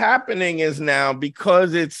what's happening is now,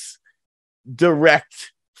 because it's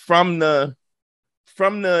direct from you,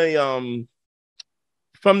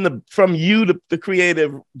 the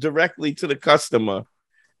creative, directly to the customer,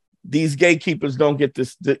 these gatekeepers don't get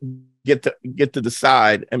to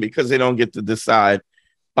decide. And because they don't get to decide,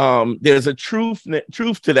 there's a truth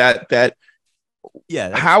to that.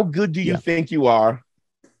 Yeah. How good do you think you are?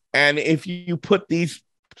 And if you put your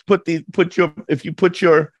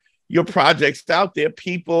projects out there,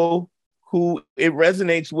 people who it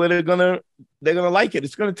resonates with they're gonna like it.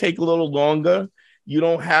 It's gonna take a little longer. You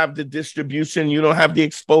don't have the distribution, you don't have the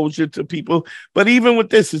exposure to people. But even with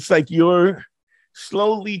this, it's like you're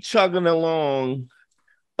slowly chugging along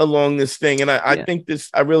along this thing. And I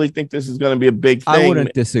really think this is going to be a big thing. I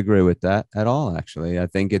wouldn't disagree with that at all. Actually, I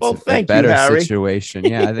think it's a better situation.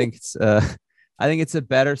 Yeah, I think it's a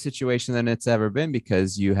better situation than it's ever been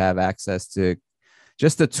because you have access to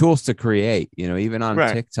just the tools to create, even on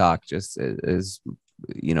TikTok, just they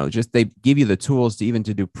give you the tools to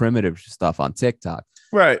do primitive stuff on TikTok.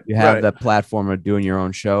 Right. You have the platform of doing your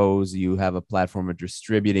own shows. You have a platform of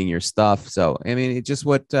distributing your stuff. So, I mean, it's just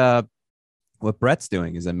what Bret's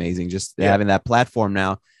doing is amazing. Just having that platform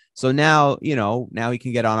now. So now, now he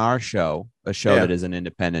can get on our show, a show that is an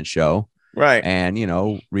independent show. Right. And,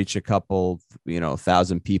 reach a couple,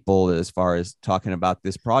 1,000 people as far as talking about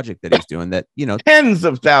this project that he's doing that, tens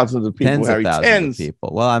of thousands of people, tens of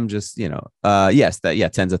people. Well, I'm just, tens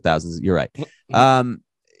of thousands. You're right.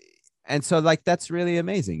 And so that's really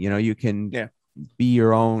amazing. You can be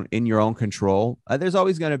in your own control. There's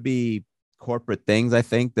always going to be corporate things. I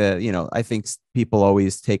think that, I think people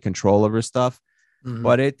always take control over stuff. Mm-hmm.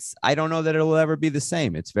 But I don't know that it will ever be the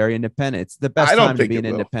same. It's very independent. It's the best time to be an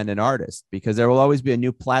independent artist because there will always be a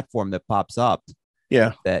new platform that pops up.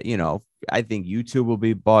 Yeah. That, I think YouTube will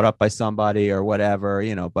be bought up by somebody or whatever,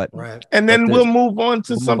 but. Right. And then we'll move on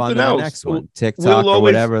to something else. The next one, TikTok or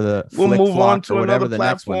whatever we'll move on to whatever another the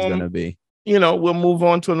next one's going to be. We'll move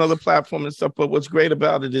on to another platform and stuff. But what's great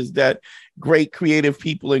about it is that great creative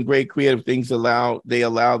people and great creative things allow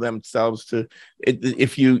themselves to,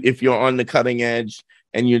 if you're on the cutting edge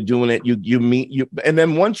and you're doing it, you meet, and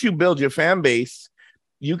then once you build your fan base,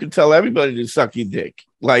 you can tell everybody to suck your dick,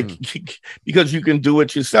 because you can do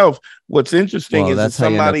it yourself. What's interesting is that's that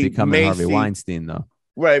somebody how you end up becoming Harvey Weinstein, though.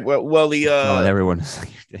 Right. Well, everyone.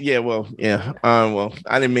 I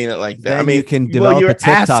didn't mean it like that. Then I mean, you can develop a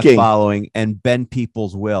TikTok following and bend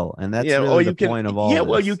people's will, and that's really the point of all. Yeah,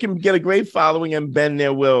 well, you can get a great following and bend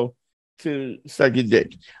their will to suck your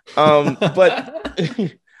dick. But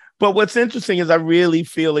what's interesting is I really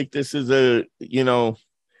feel like this is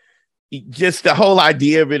just the whole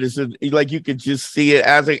idea of it is you could just see it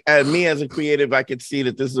as a creative. I could see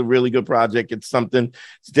that this is a really good project. It's something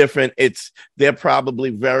different. They're probably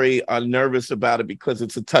very nervous about it because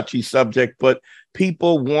it's a touchy subject, but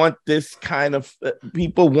people want this kind of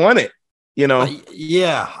people want it,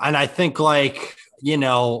 Yeah. And I think I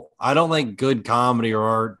don't think good comedy or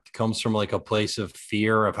art comes from a place of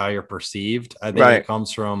fear of how you're perceived. I think it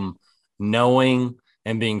comes from knowing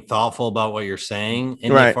and being thoughtful about what you're saying.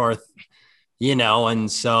 And and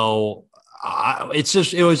so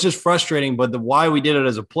it was just frustrating. But why we did it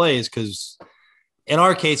as a play is because in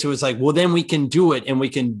our case, it was well, then we can do it and we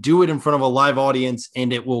can do it in front of a live audience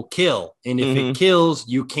and it will kill. And if it kills,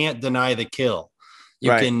 you can't deny the kill. You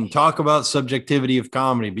can talk about subjectivity of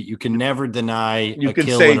comedy, but you can never deny you can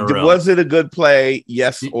say, was it a good play?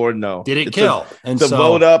 Yes or no. Did it kill? And so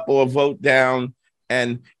vote up or vote down.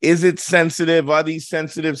 And is it sensitive? Are these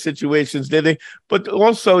sensitive situations? But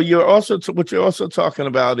also, what you're also talking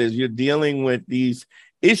about is you're dealing with these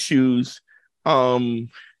issues,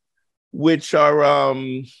 which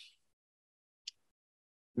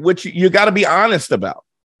you got to be honest about.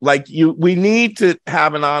 We need to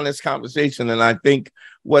have an honest conversation. And I think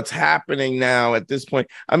what's happening now at this point,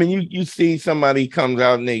 I mean, you see somebody comes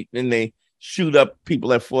out and they shoot up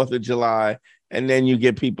people at 4th of July, and then you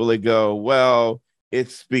get people that go, well,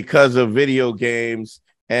 it's because of video games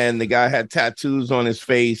and the guy had tattoos on his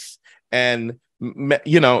face and, and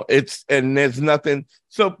there's nothing.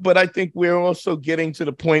 So, but I think we're also getting to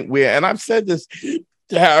the point where, and I've said this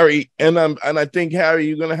to Harry, and I think, Harry,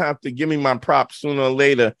 you're going to have to give me my props sooner or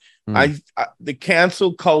later. The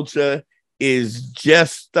cancel culture is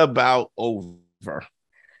just about over.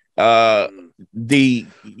 There's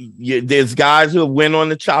guys who went on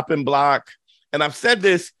the chopping block, and I've said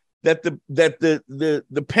this, that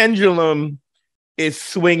the pendulum is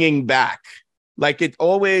swinging back. There's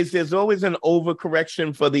always an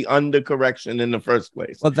overcorrection for the undercorrection in the first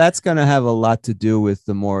place. Well, that's going to have a lot to do with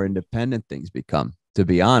the more independent things become, to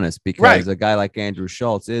be honest, because a guy like Andrew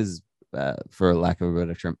Schultz is, for lack of a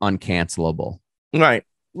better term, uncancelable. Right.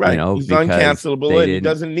 He's uncancelable and he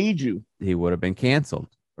doesn't need you. He would have been canceled,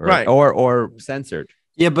 or censored.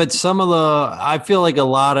 Yeah, but I feel like a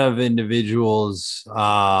lot of individuals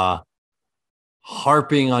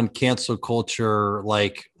harping on cancel culture,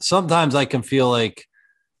 sometimes I can feel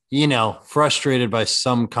frustrated by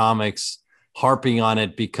some comics harping on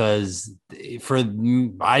it because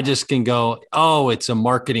I just can go, oh, it's a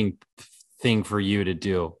marketing thing for you to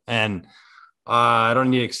do. And I don't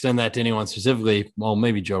need to extend that to anyone specifically. Well,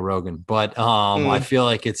 maybe Joe Rogan, but I feel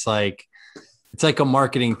like it's a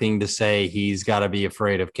marketing thing to say he's got to be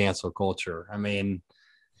afraid of cancel culture. I mean,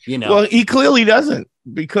 you know. Well, he clearly doesn't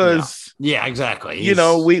because yeah, exactly. We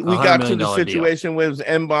got to the situation with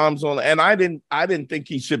N-bombs on, and I didn't think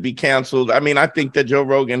he should be canceled. I mean, I think that Joe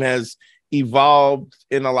Rogan has evolved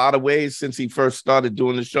in a lot of ways since he first started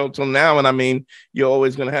doing the show till now. And I mean, you're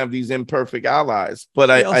always going to have these imperfect allies. But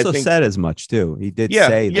I think said as much too. He did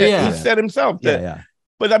say that. Yeah, he said himself that.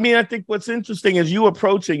 But I mean, I think what's interesting is you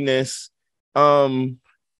approaching this,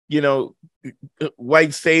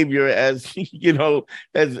 white savior as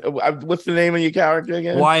as what's the name of your character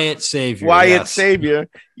again? Wyatt Savior. Savior.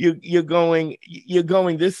 You're going.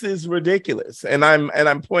 This is ridiculous, and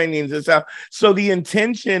I'm pointing this out. So the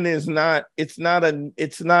intention is not. It's not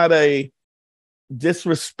a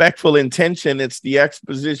disrespectful intention. It's the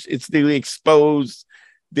exposition. It's to expose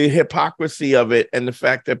the hypocrisy of it and the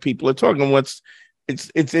fact that people are talking.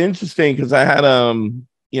 It's interesting because I had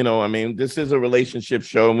this is a relationship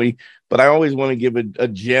show, but I always want to give a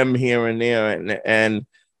gem here and there, and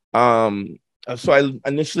so I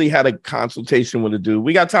initially had a consultation with a dude.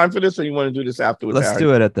 We got time for this, or you want to do this afterwards? Let's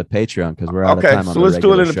do it at the Patreon because we're out of time. So let's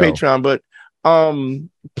do it in the Patreon, but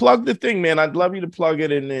plug the thing, man. I'd love you to plug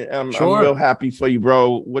it, and I'm real happy for you,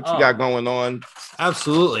 bro. What you got going on?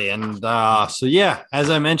 Absolutely. And so yeah,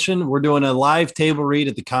 as I mentioned, we're doing a live table read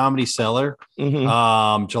at the Comedy Cellar,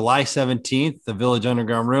 July 17th, the Village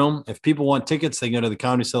Underground Room. If people want tickets, they go to the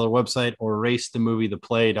Comedy Cellar website or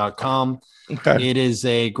racethemovietheplay.com. Okay. It is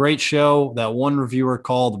a great show that one reviewer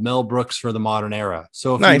called Mel Brooks for the modern era.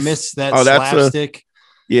 So if you miss that slapstick,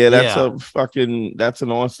 that's an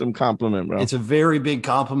awesome compliment, bro. It's a very big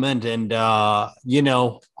compliment. And, I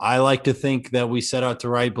like to think that we set out to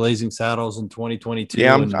write Blazing Saddles in 2022.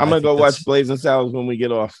 Yeah, I'm going to go watch Blazing Saddles when we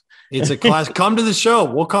get off. It's a class. Come to the show.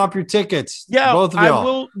 We'll comp your tickets. Yeah, both of y'all. I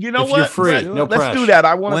will. You know what? You're free. Let's do that.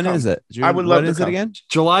 I want to. When is it? I would love to. When is it again?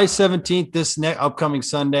 July 17th, this upcoming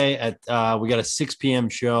Sunday at we got a 6 p.m.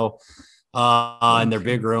 show in their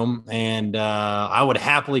big room, and I would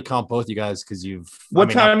happily comp both you guys because What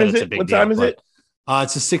time is it?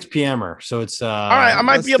 It's a 6 p.m.er, so it's all right. I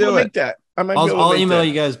might be able to make that. I'll email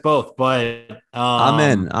you guys both, but I'm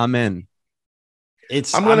in.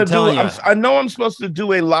 I know I'm supposed to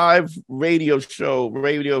do a live radio show,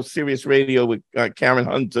 Sirius Radio with Karen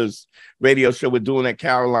Hunter's radio show we're doing at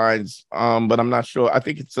Caroline's, but I'm not sure. I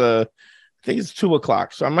think it's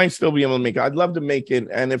 2:00, so I might still be able to make it. I'd love to make it,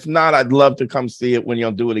 and if not, I'd love to come see it when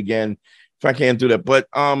y'all do it again. If I can't do that, but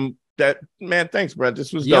thanks, Brett.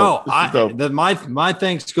 This was dope. My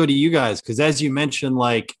thanks go to you guys because as you mentioned,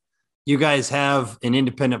 like you guys have an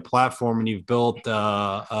independent platform and you've built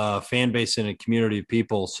a fan base and a community of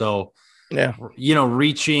people. So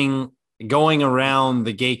going around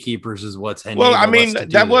the gatekeepers is what's ending. Well, I mean,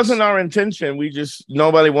 that wasn't our intention.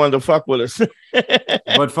 Nobody wanted to fuck with us.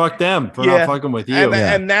 But fuck them for not fucking with you.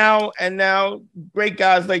 And now great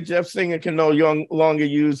guys like Jeff Singer can no longer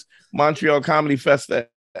use Montreal Comedy Fest as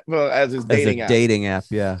his dating app. Dating app,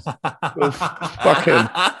 yeah. Fuck him.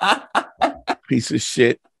 Piece of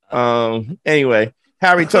shit. Anyway,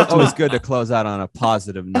 Harry, talk to me. It's good to close out on a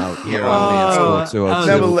positive note here on Man School 202.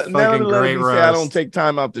 Never let me say I don't take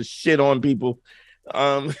time out to shit on people.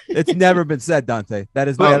 It's never been said, Dante. That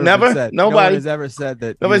is never been said. Nobody has ever said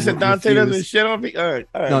that. Nobody said Dante doesn't shit on people. All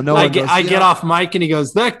right. No. I get off mic and he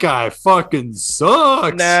goes, "That guy fucking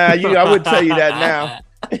sucks." Nah, I would tell you that now.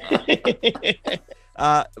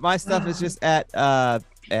 My stuff is just at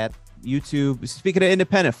YouTube. Speaking of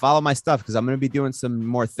independent, follow my stuff because I'm going to be doing some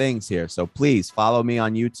more things here. So please follow me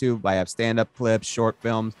on YouTube. I have stand-up clips, short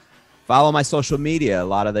films. Follow my social media. A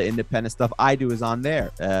lot of the independent stuff I do is on there,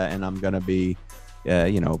 and I'm going to be,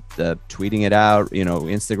 tweeting it out.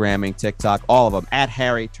 Instagramming, TikTok, all of them at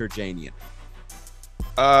Harry Terjanian.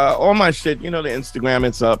 All my shit, the Instagram,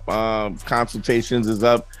 it's up. Consultations is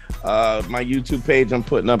up. My YouTube page, I'm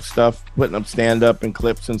putting up stand-up and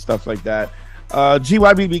clips and stuff like that.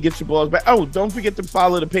 GYBB, get your balls back. Oh, don't forget to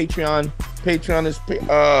follow the Patreon. Patreon is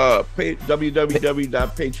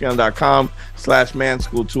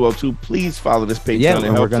www.patreon.com/manschool202. Please follow this Patreon. Yeah,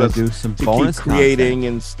 and we're going to do some bonus creating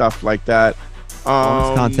content and stuff like that.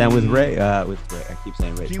 Bonus content with Ray. I keep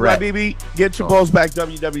saying Ray. GYBB, get your balls back.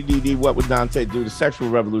 WWDD, What Would Dante Do? The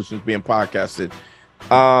Sexual Revolution is being podcasted.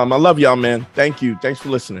 I love y'all, man. Thank you. Thanks for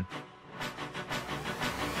listening.